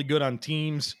always really good on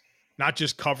teams, not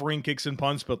just covering kicks and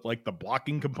punts, but like the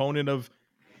blocking component of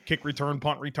kick return,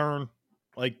 punt return.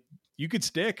 Like, you could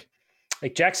stick.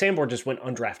 Like, Jack Sanborn just went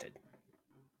undrafted.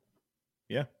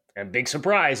 Yeah. And big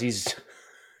surprise, he's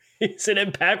an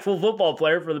impactful football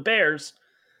player for the Bears.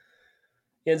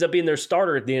 He ends up being their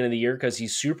starter at the end of the year because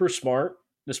he's super smart,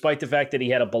 despite the fact that he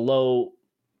had a below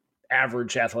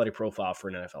average athletic profile for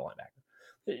an NFL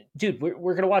linebacker. Dude,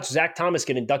 we're going to watch Zach Thomas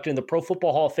get inducted in the Pro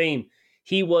Football Hall of Fame.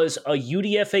 He was a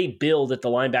UDFA build at the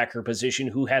linebacker position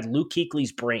who had Luke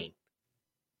Kuechly's brain.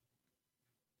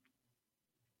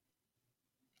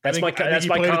 That's my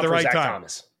comp for Zach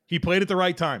Thomas. He played at the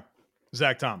right time,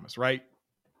 Zach Thomas, right?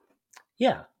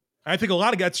 Yeah. I think a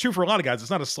lot of guys, it's true for a lot of guys.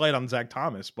 It's not a slight on Zach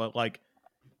Thomas, but like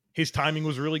his timing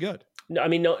was really good. I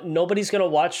mean, nobody's going to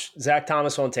watch Zach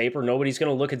Thomas on tape, or nobody's going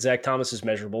to look at Zach Thomas's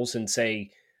measurables and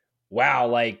say, wow,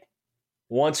 like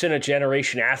once in a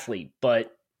generation athlete.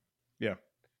 But yeah,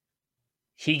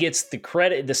 he gets the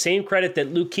credit, the same credit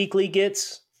that Luke Kuechly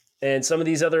gets and some of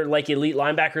these other like elite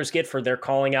linebackers get for their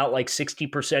calling out like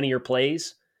 60% of your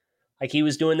plays. Like, he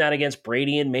was doing that against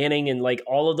Brady and Manning, and like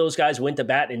all of those guys went to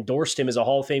bat and endorsed him as a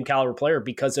Hall of Fame caliber player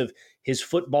because of his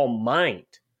football mind.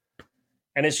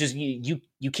 And it's just,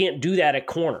 you can't do that at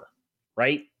corner,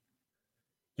 right?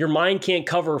 Your mind can't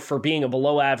cover for being a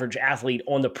below average athlete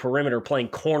on the perimeter playing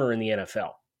corner in the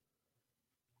NFL.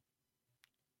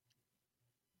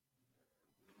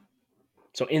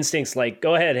 So instincts like,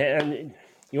 go ahead. And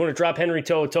you want to drop Henry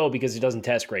To'oTo'o because he doesn't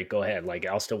test great, go ahead. Like,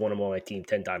 I'll still want him on my team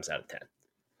 10 times out of 10.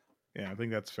 Yeah, I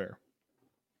think that's fair.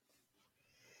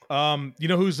 You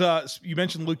know who's you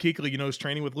mentioned Luke Kuechly. You know who's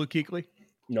training with Luke Kuechly?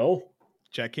 No.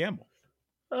 Jack Campbell.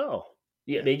 Oh.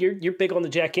 Yeah, man, you're big on the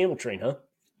Jack Campbell train, huh?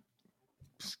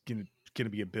 It's gonna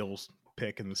be a Bills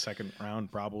pick in the second round,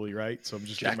 probably, right? So I'm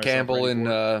just Jack Campbell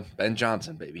and Ben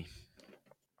Johnson, baby.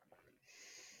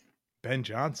 Ben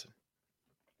Johnson.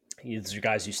 These are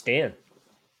guys who stand.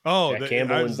 Oh, Jack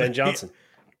Campbell and Ben Johnson.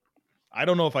 I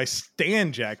don't know if I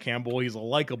stand Jack Campbell. He's a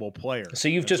likable player. So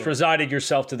you've just resigned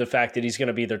yourself to the fact that he's going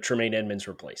to be the Tremaine Edmonds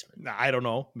replacement. I don't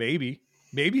know. Maybe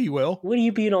he will. What are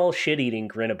you being all shit-eating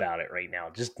grin about it right now?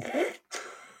 Just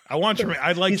I want Tremaine.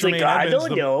 I'd like he's Tremaine like, Edmonds. I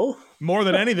don't know. More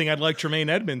than anything, I'd like Tremaine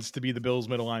Edmonds to be the Bills'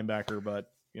 middle linebacker, but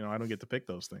I don't get to pick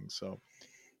those things. So,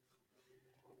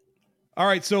 all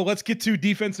right. So let's get to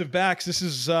defensive backs. This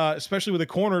is especially with the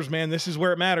corners, man. This is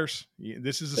where it matters.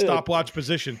 This is a stopwatch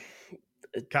position.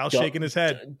 Kyle's shaking his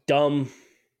head. Dumb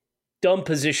dumb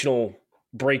positional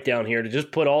breakdown here to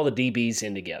just put all the DBs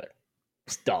in together.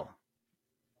 It's dumb.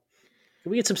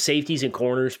 Can we get some safeties and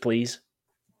corners, please?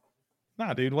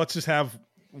 Nah, dude, let's just have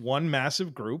one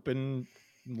massive group and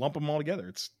lump them all together.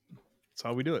 That's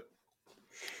how we do it.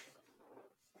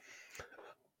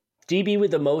 DB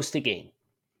with the most to gain.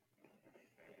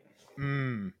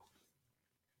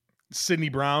 Sidney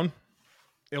Brown,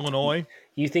 Illinois.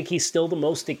 You think he's still the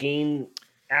most to gain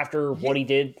after what he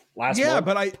did last month? Yeah,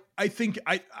 but I think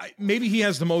I maybe he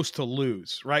has the most to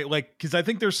lose, right? Like, because I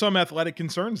think there's some athletic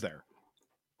concerns there.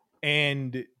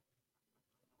 And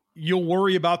you'll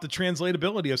worry about the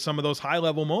translatability of some of those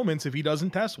high-level moments if he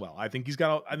doesn't test well.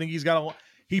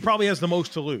 He probably has the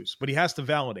most to lose, but he has to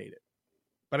validate it.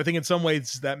 But I think in some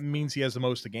ways that means he has the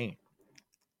most to gain.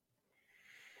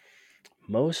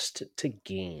 Most to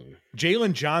gain.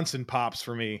 Jalen Johnson pops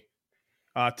for me.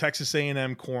 Texas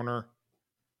A&M corner.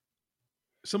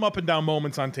 Some up and down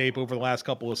moments on tape over the last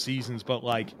couple of seasons, but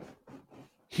like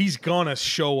he's gonna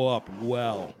show up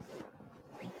well.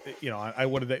 You know,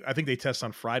 I think they test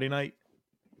on Friday night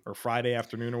or Friday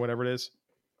afternoon or whatever it is.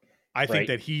 I think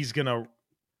that he's gonna,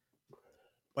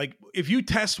 like, if you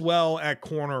test well at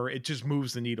corner, it just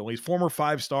moves the needle. He's former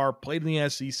 5-star, played in the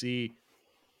SEC.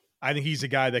 I think he's a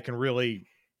guy that can really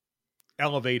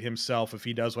elevate himself if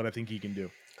he does what I think he can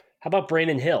do. How about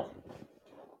Brandon Hill?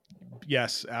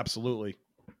 Yes, absolutely.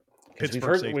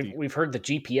 We've heard the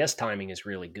GPS timing is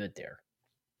really good there.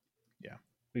 Yeah.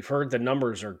 We've heard the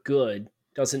numbers are good.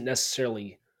 Doesn't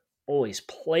necessarily always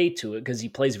play to it because he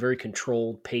plays a very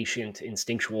controlled, patient,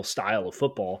 instinctual style of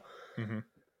football. Mm-hmm.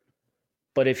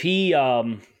 But if he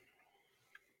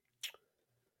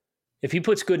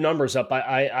puts good numbers up,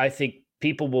 I think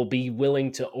people will be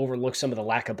willing to overlook some of the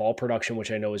lack of ball production, which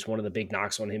I know is one of the big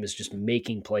knocks on him, is just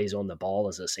making plays on the ball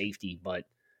as a safety. But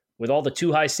with all the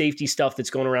too high safety stuff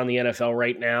that's going around the NFL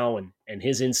right now and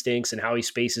his instincts and how he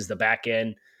spaces the back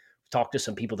end, I've talked to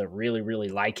some people that really, really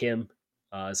like him.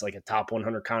 As like a top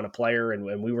 100 kind of player, and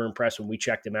we were impressed when we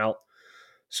checked him out.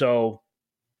 So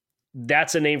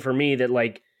that's a name for me that,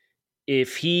 like,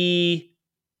 if he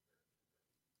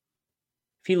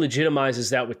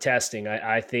legitimizes that with testing,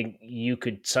 I think you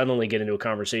could suddenly get into a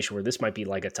conversation where this might be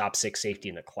like a top 6 safety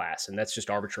in the class, and that's just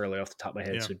arbitrarily off the top of my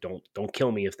head. Yeah. So don't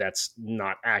kill me if that's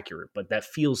not accurate, but that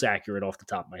feels accurate off the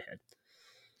top of my head.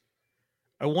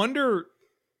 I wonder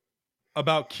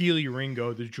about Keely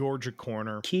Ringo, the Georgia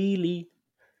corner. Keely.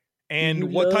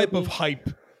 And what type of hype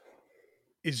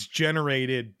is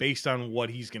generated based on what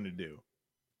he's going to do?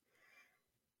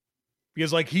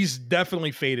 Because, like, he's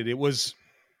definitely faded. It was,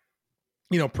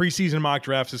 preseason mock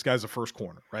drafts, this guy's the first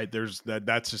corner, right?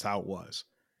 That's just how it was.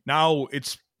 Now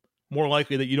it's more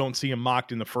likely that you don't see him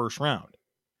mocked in the first round.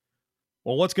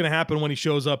 Well, what's going to happen when he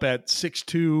shows up at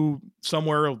 6'2",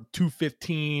 somewhere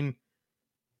 215,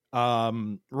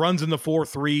 runs in the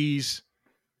 4.3s,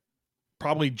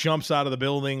 probably jumps out of the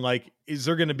building? Like, is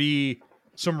there going to be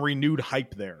some renewed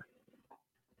hype there?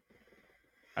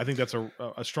 I think that's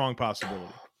a strong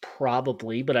possibility.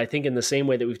 Probably, but I think in the same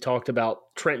way that we've talked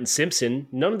about Trenton Simpson,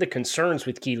 none of the concerns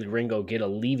with Keely Ringo get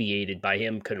alleviated by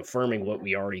him confirming what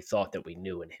we already thought that we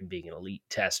knew and him being an elite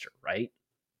tester, right?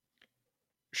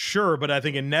 Sure, but I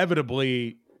think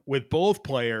inevitably with both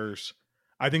players,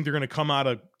 I think they're going to come out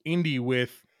of Indy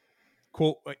with,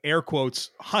 quote, air quotes,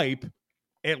 hype,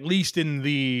 at least in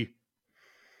the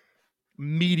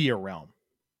media realm.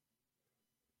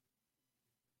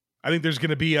 I think there's going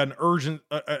to be an urge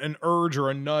or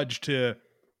a nudge to,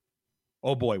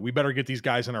 oh boy, we better get these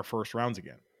guys in our first rounds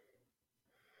again.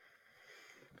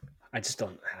 I just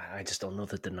don't know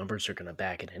that the numbers are going to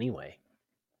back it anyway,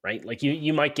 right? Like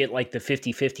you might get like the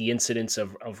 50-50 incidents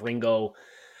of Ringo,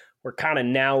 where kind of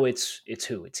now it's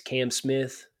who? It's Cam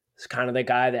Smith. It's kind of the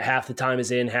guy that half the time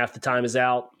is in, half the time is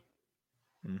out.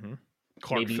 Mm-hmm.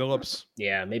 Clark Phillips.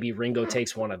 Yeah, maybe Ringo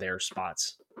takes one of their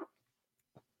spots.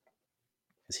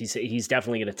 He's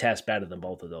definitely going to test better than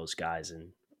both of those guys, and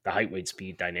the height, weight,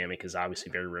 speed dynamic is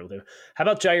obviously very real there. How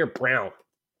about Jair Brown,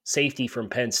 safety from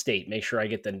Penn State? Make sure I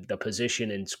get the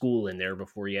position and school in there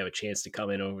before you have a chance to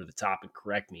come in over the top and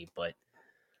correct me. But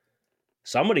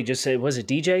somebody just said, was it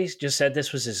DJ? Just said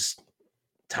this was his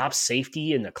top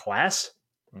safety in the class?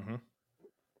 Mm-hmm.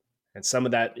 And some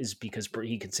of that is because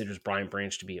he considers Brian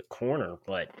Branch to be a corner.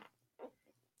 But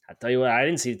I tell you what, I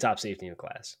didn't see the top safety in the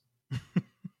class.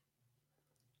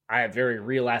 I have very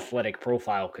real athletic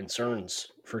profile concerns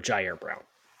for Jair Brown.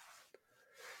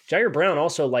 Jair Brown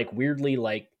also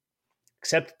weirdly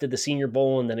accepted to the Senior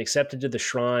Bowl and then accepted to the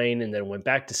Shrine and then went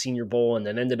back to Senior Bowl and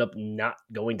then ended up not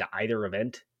going to either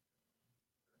event.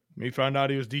 We found out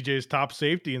he was DJ's top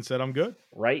safety and said, I'm good.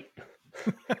 Right.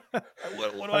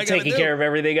 What do I'm taking care of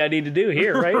everything I need to do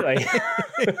here, right?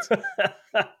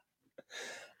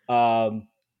 Like,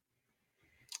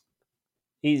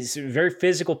 he's a very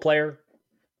physical player.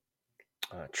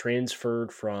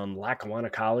 Transferred from Lackawanna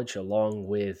College along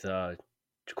with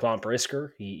Jaquan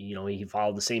Brisker. He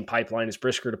followed the same pipeline as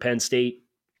Brisker to Penn State.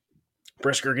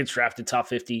 Brisker gets drafted top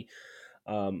 50.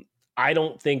 I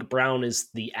don't think Brown is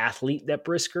the athlete that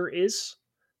Brisker is.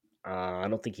 I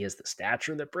don't think he has the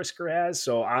stature that Brisker has.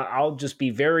 So I'll just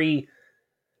be very,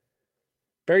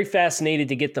 very fascinated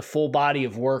to get the full body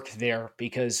of work there,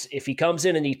 because if he comes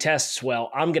in and he tests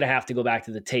well, I'm going to have to go back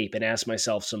to the tape and ask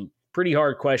myself some pretty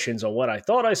hard questions on what I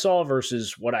thought I saw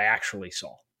versus what I actually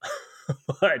saw.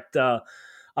 But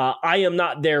I am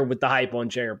not there with the hype on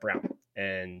Jared Brown.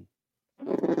 And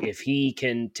if he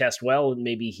can test well,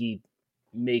 maybe he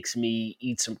makes me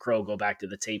eat some crow, go back to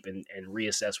the tape and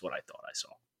reassess what I thought I saw.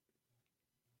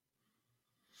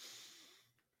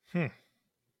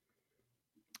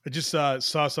 I just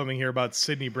saw something here about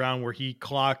Sidney Brown where he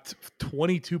clocked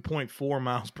 22.4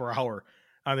 miles per hour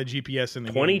on the GPS in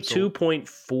the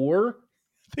 22.4?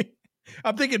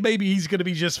 I'm thinking maybe he's going to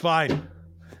be just fine.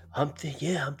 I'm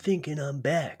thinking I'm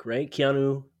back, right?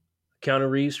 Keanu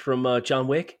Reeves from John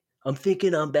Wick. I'm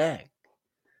thinking I'm back.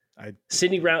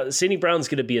 Sidney Brown's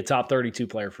going to be a top 32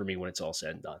 player for me when it's all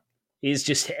said and done. He's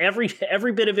just every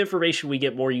bit of information we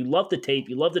get more. You love the tape.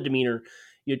 You love the demeanor.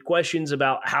 You had questions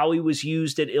about how he was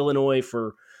used at Illinois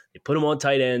they put him on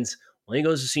tight ends. When he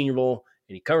goes to Senior Bowl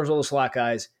and he covers all the slot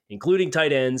guys, including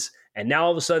tight ends. And now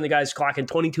all of a sudden the guy's clocking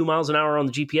 22 miles an hour on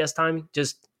the GPS timing.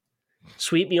 Just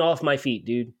sweep me off my feet,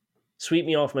 dude. Sweep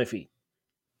me off my feet.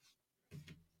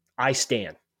 I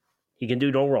stand. He can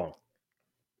do no wrong.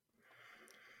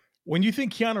 When you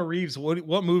think Keanu Reeves,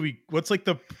 what movie? What's like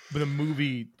the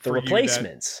movie? The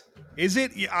Replacements. Is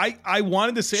it? I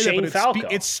wanted to say Shane that,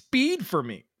 but it's Speed for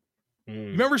me.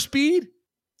 Remember Speed?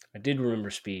 I did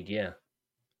remember Speed. Yeah.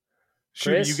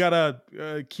 Shoot, Chris? you got a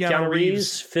Keanu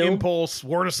Reeves film? Impulse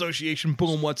word association.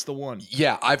 Boom. What's the one?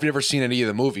 Yeah, I've never seen any of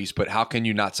the movies, but how can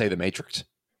you not say The Matrix?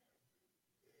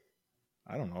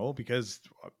 I don't know, because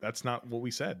that's not what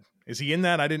we said. Is he in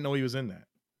that? I didn't know he was in that.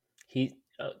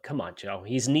 Come on, Joe.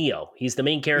 He's Neo. He's the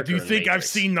main character. Do you think I've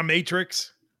seen The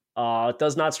Matrix? It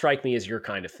does not strike me as your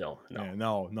kind of film. No, yeah,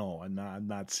 no, I'm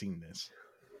not seen this.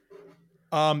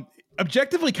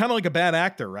 Objectively, kind of like a bad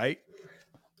actor, right?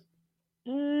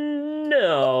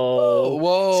 No.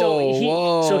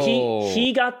 Whoa. So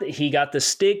he got the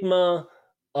stigma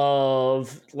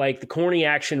of like the corny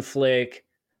action flick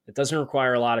that doesn't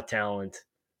require a lot of talent.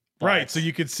 Right. So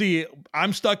you could see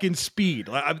I'm stuck in Speed.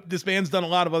 This man's done a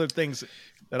lot of other things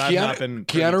that I've not been.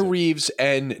 Keanu Reeves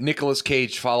and Nicolas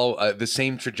Cage follow the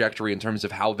same trajectory in terms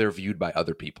of how they're viewed by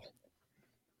other people.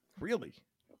 Really?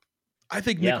 I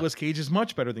think Nicolas Cage is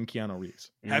much better than Keanu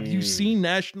Reeves. Have you seen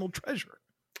National Treasure?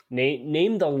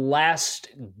 Name the last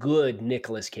good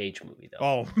Nicolas Cage movie,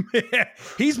 though.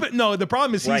 Oh, the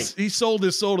problem is he sold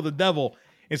his soul to the devil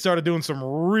and started doing some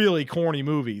really corny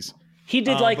movies. He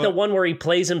did the one where he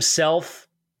plays himself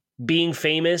being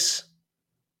famous.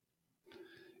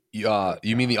 You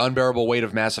mean The Unbearable Weight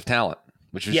of Massive Talent,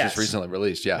 which was just recently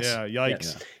released. Yes. Yeah.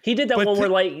 Yikes. Yeah. He did that one where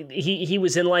like he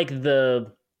was in like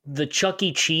the Chuck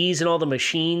E. Cheese and all the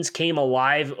machines came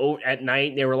alive at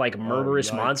night. They were like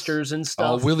murderous monsters and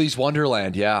stuff. Oh, Willy's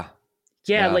Wonderland. Yeah.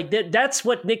 Yeah. Like that's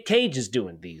what Nick Cage is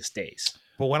doing these days.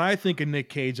 But when I think of Nick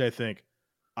Cage, I think,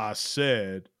 I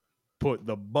said, put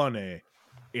the bunny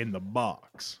in the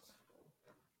box.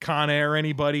 Con Air,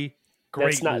 anybody?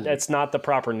 Great. That's not the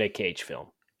proper Nick Cage film.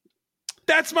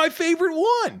 That's my favorite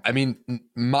one. I mean,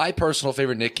 my personal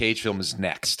favorite Nick Cage film is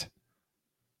Next.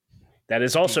 That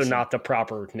is also not the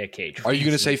proper Nick Cage film. Are you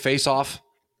going to say Face Off?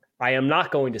 I am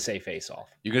not going to say Face Off.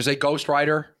 You're going to say Ghost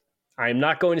Rider? I am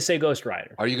not going to say Ghost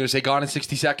Rider. Are you going to say Gone in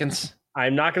 60 Seconds?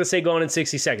 I'm not going to say Gone in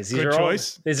 60 Seconds. Good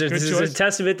choice. This is a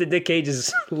testament to Nick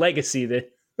Cage's legacy.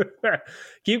 That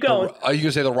keep going. Are you going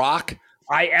to say The Rock?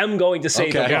 I am going to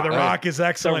say The Rock. Yeah, The Rock is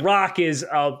excellent. The Rock is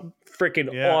a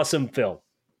freaking awesome film.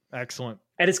 Excellent.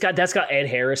 And that's got Ed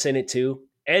Harris in it too.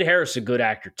 Ed Harris is a good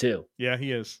actor too. Yeah,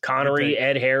 he is. Connery,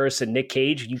 Ed Harris, and Nick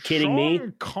Cage. Are you kidding me?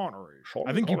 Connery. Sean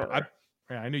I think Connery.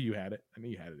 I knew you had it. I knew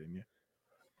you had it in you.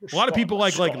 A lot of people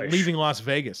like leaving Las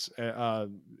Vegas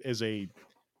as a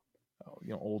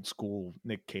old school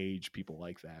Nick Cage. People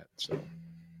like that. So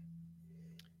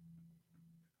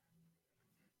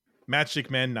Matchstick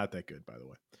Men, not that good, by the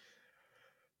way.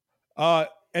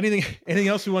 Anything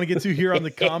else we want to get to here on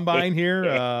the combine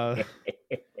here?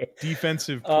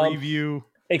 Defensive preview.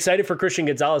 Excited for Christian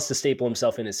Gonzalez to staple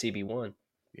himself in his CB1.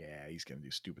 Yeah, he's gonna do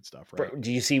stupid stuff, right?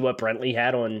 Do you see what Brentley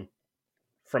had on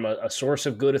from a source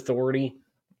of good authority.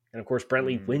 And of course,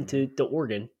 Brentley went to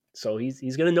Oregon, so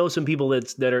he's going to know some people going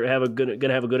to have a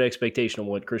good expectation of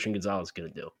what Christian Gonzalez is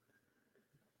going to do.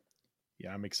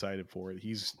 Yeah, I'm excited for it.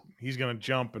 He's going to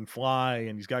jump and fly,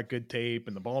 and he's got good tape,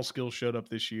 and the ball skills showed up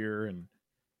this year. And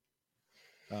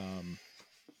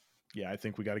yeah, I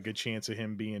think we got a good chance of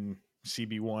him being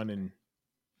CB1 and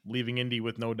leaving Indy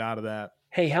with no doubt of that.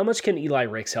 Hey, how much can Eli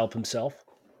Ricks help himself?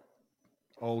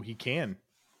 Oh, he can.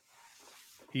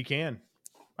 He can.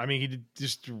 I mean, he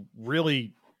just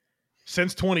really,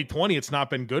 since 2020, it's not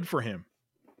been good for him.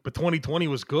 But 2020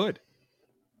 was good.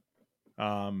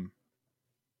 So,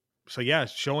 yeah,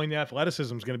 showing the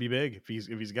athleticism is going to be big if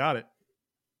he's got it.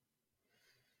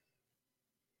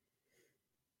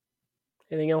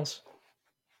 Anything else?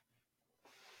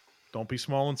 Don't be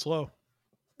small and slow.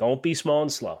 Don't be small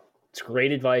and slow. It's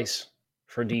great advice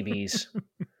for DBs.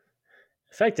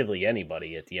 Effectively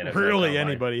anybody at the NFL. Really, combine,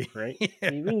 anybody. Right? Yeah.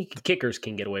 I mean, kickers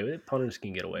can get away with it. Punters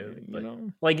can get away with it. But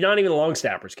like, not even the long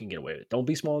snappers can get away with it. Don't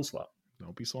be small and slow.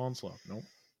 Don't be small and slow. Nope.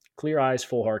 Clear eyes,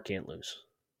 full heart, can't lose.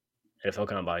 NFL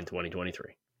Combine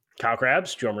 2023. Kyle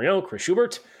Krabs, Joe Marino, Chris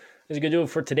Schubert. That's going to do it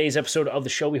for today's episode of the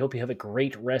show. We hope you have a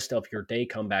great rest of your day.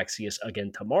 Come back, see us again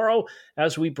tomorrow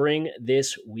as we bring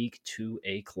this week to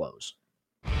a close.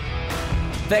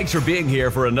 Thanks for being here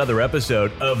for another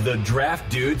episode of the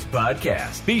Draft Dudes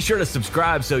Podcast. Be sure to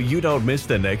subscribe so you don't miss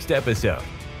the next episode.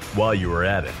 While you are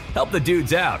at it, help the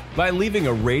dudes out by leaving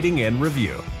a rating and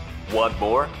review. Want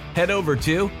more? Head over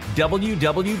to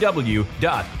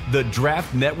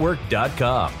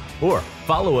www.thedraftnetwork.com or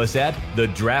follow us at The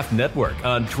Draft Network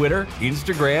on Twitter,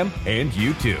 Instagram, and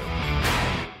YouTube.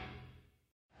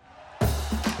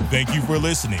 Thank you for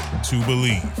listening to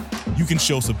Believe. You can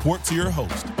show support to your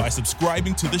host by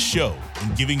subscribing to the show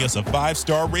and giving us a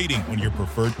 5-star rating on your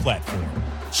preferred platform.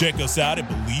 Check us out at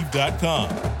Believe.com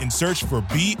and search for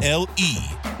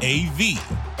BLEAV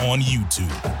on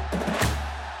YouTube.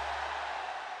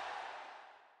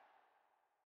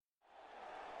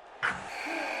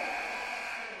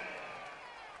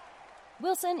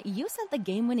 Wilson, you sent the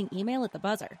game-winning email at the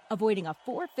buzzer, avoiding a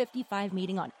 4:55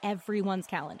 meeting on everyone's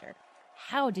calendar.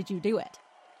 How did you do it?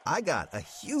 I got a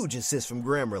huge assist from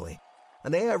Grammarly,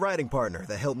 an AI writing partner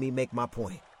that helped me make my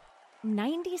point.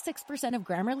 96% of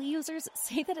Grammarly users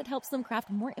say that it helps them craft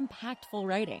more impactful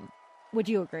writing. Would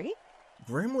you agree?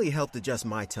 Grammarly helped adjust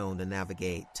my tone to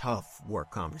navigate tough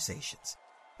work conversations.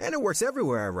 And it works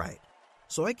everywhere I write,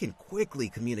 so I can quickly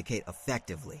communicate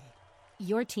effectively.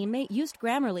 Your teammate used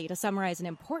Grammarly to summarize an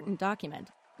important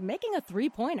document, making a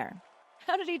 3-pointer.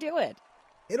 How did he do it?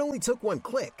 It only took one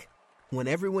click. When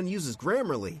everyone uses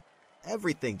Grammarly,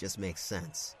 everything just makes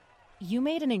sense. You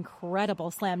made an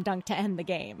incredible slam dunk to end the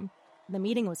game. The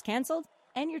meeting was canceled,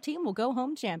 and your team will go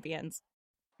home champions.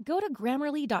 Go to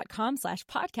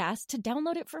Grammarly.com/podcast to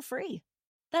download it for free.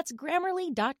 That's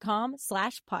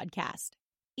Grammarly.com/podcast.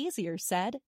 Easier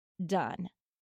said, done.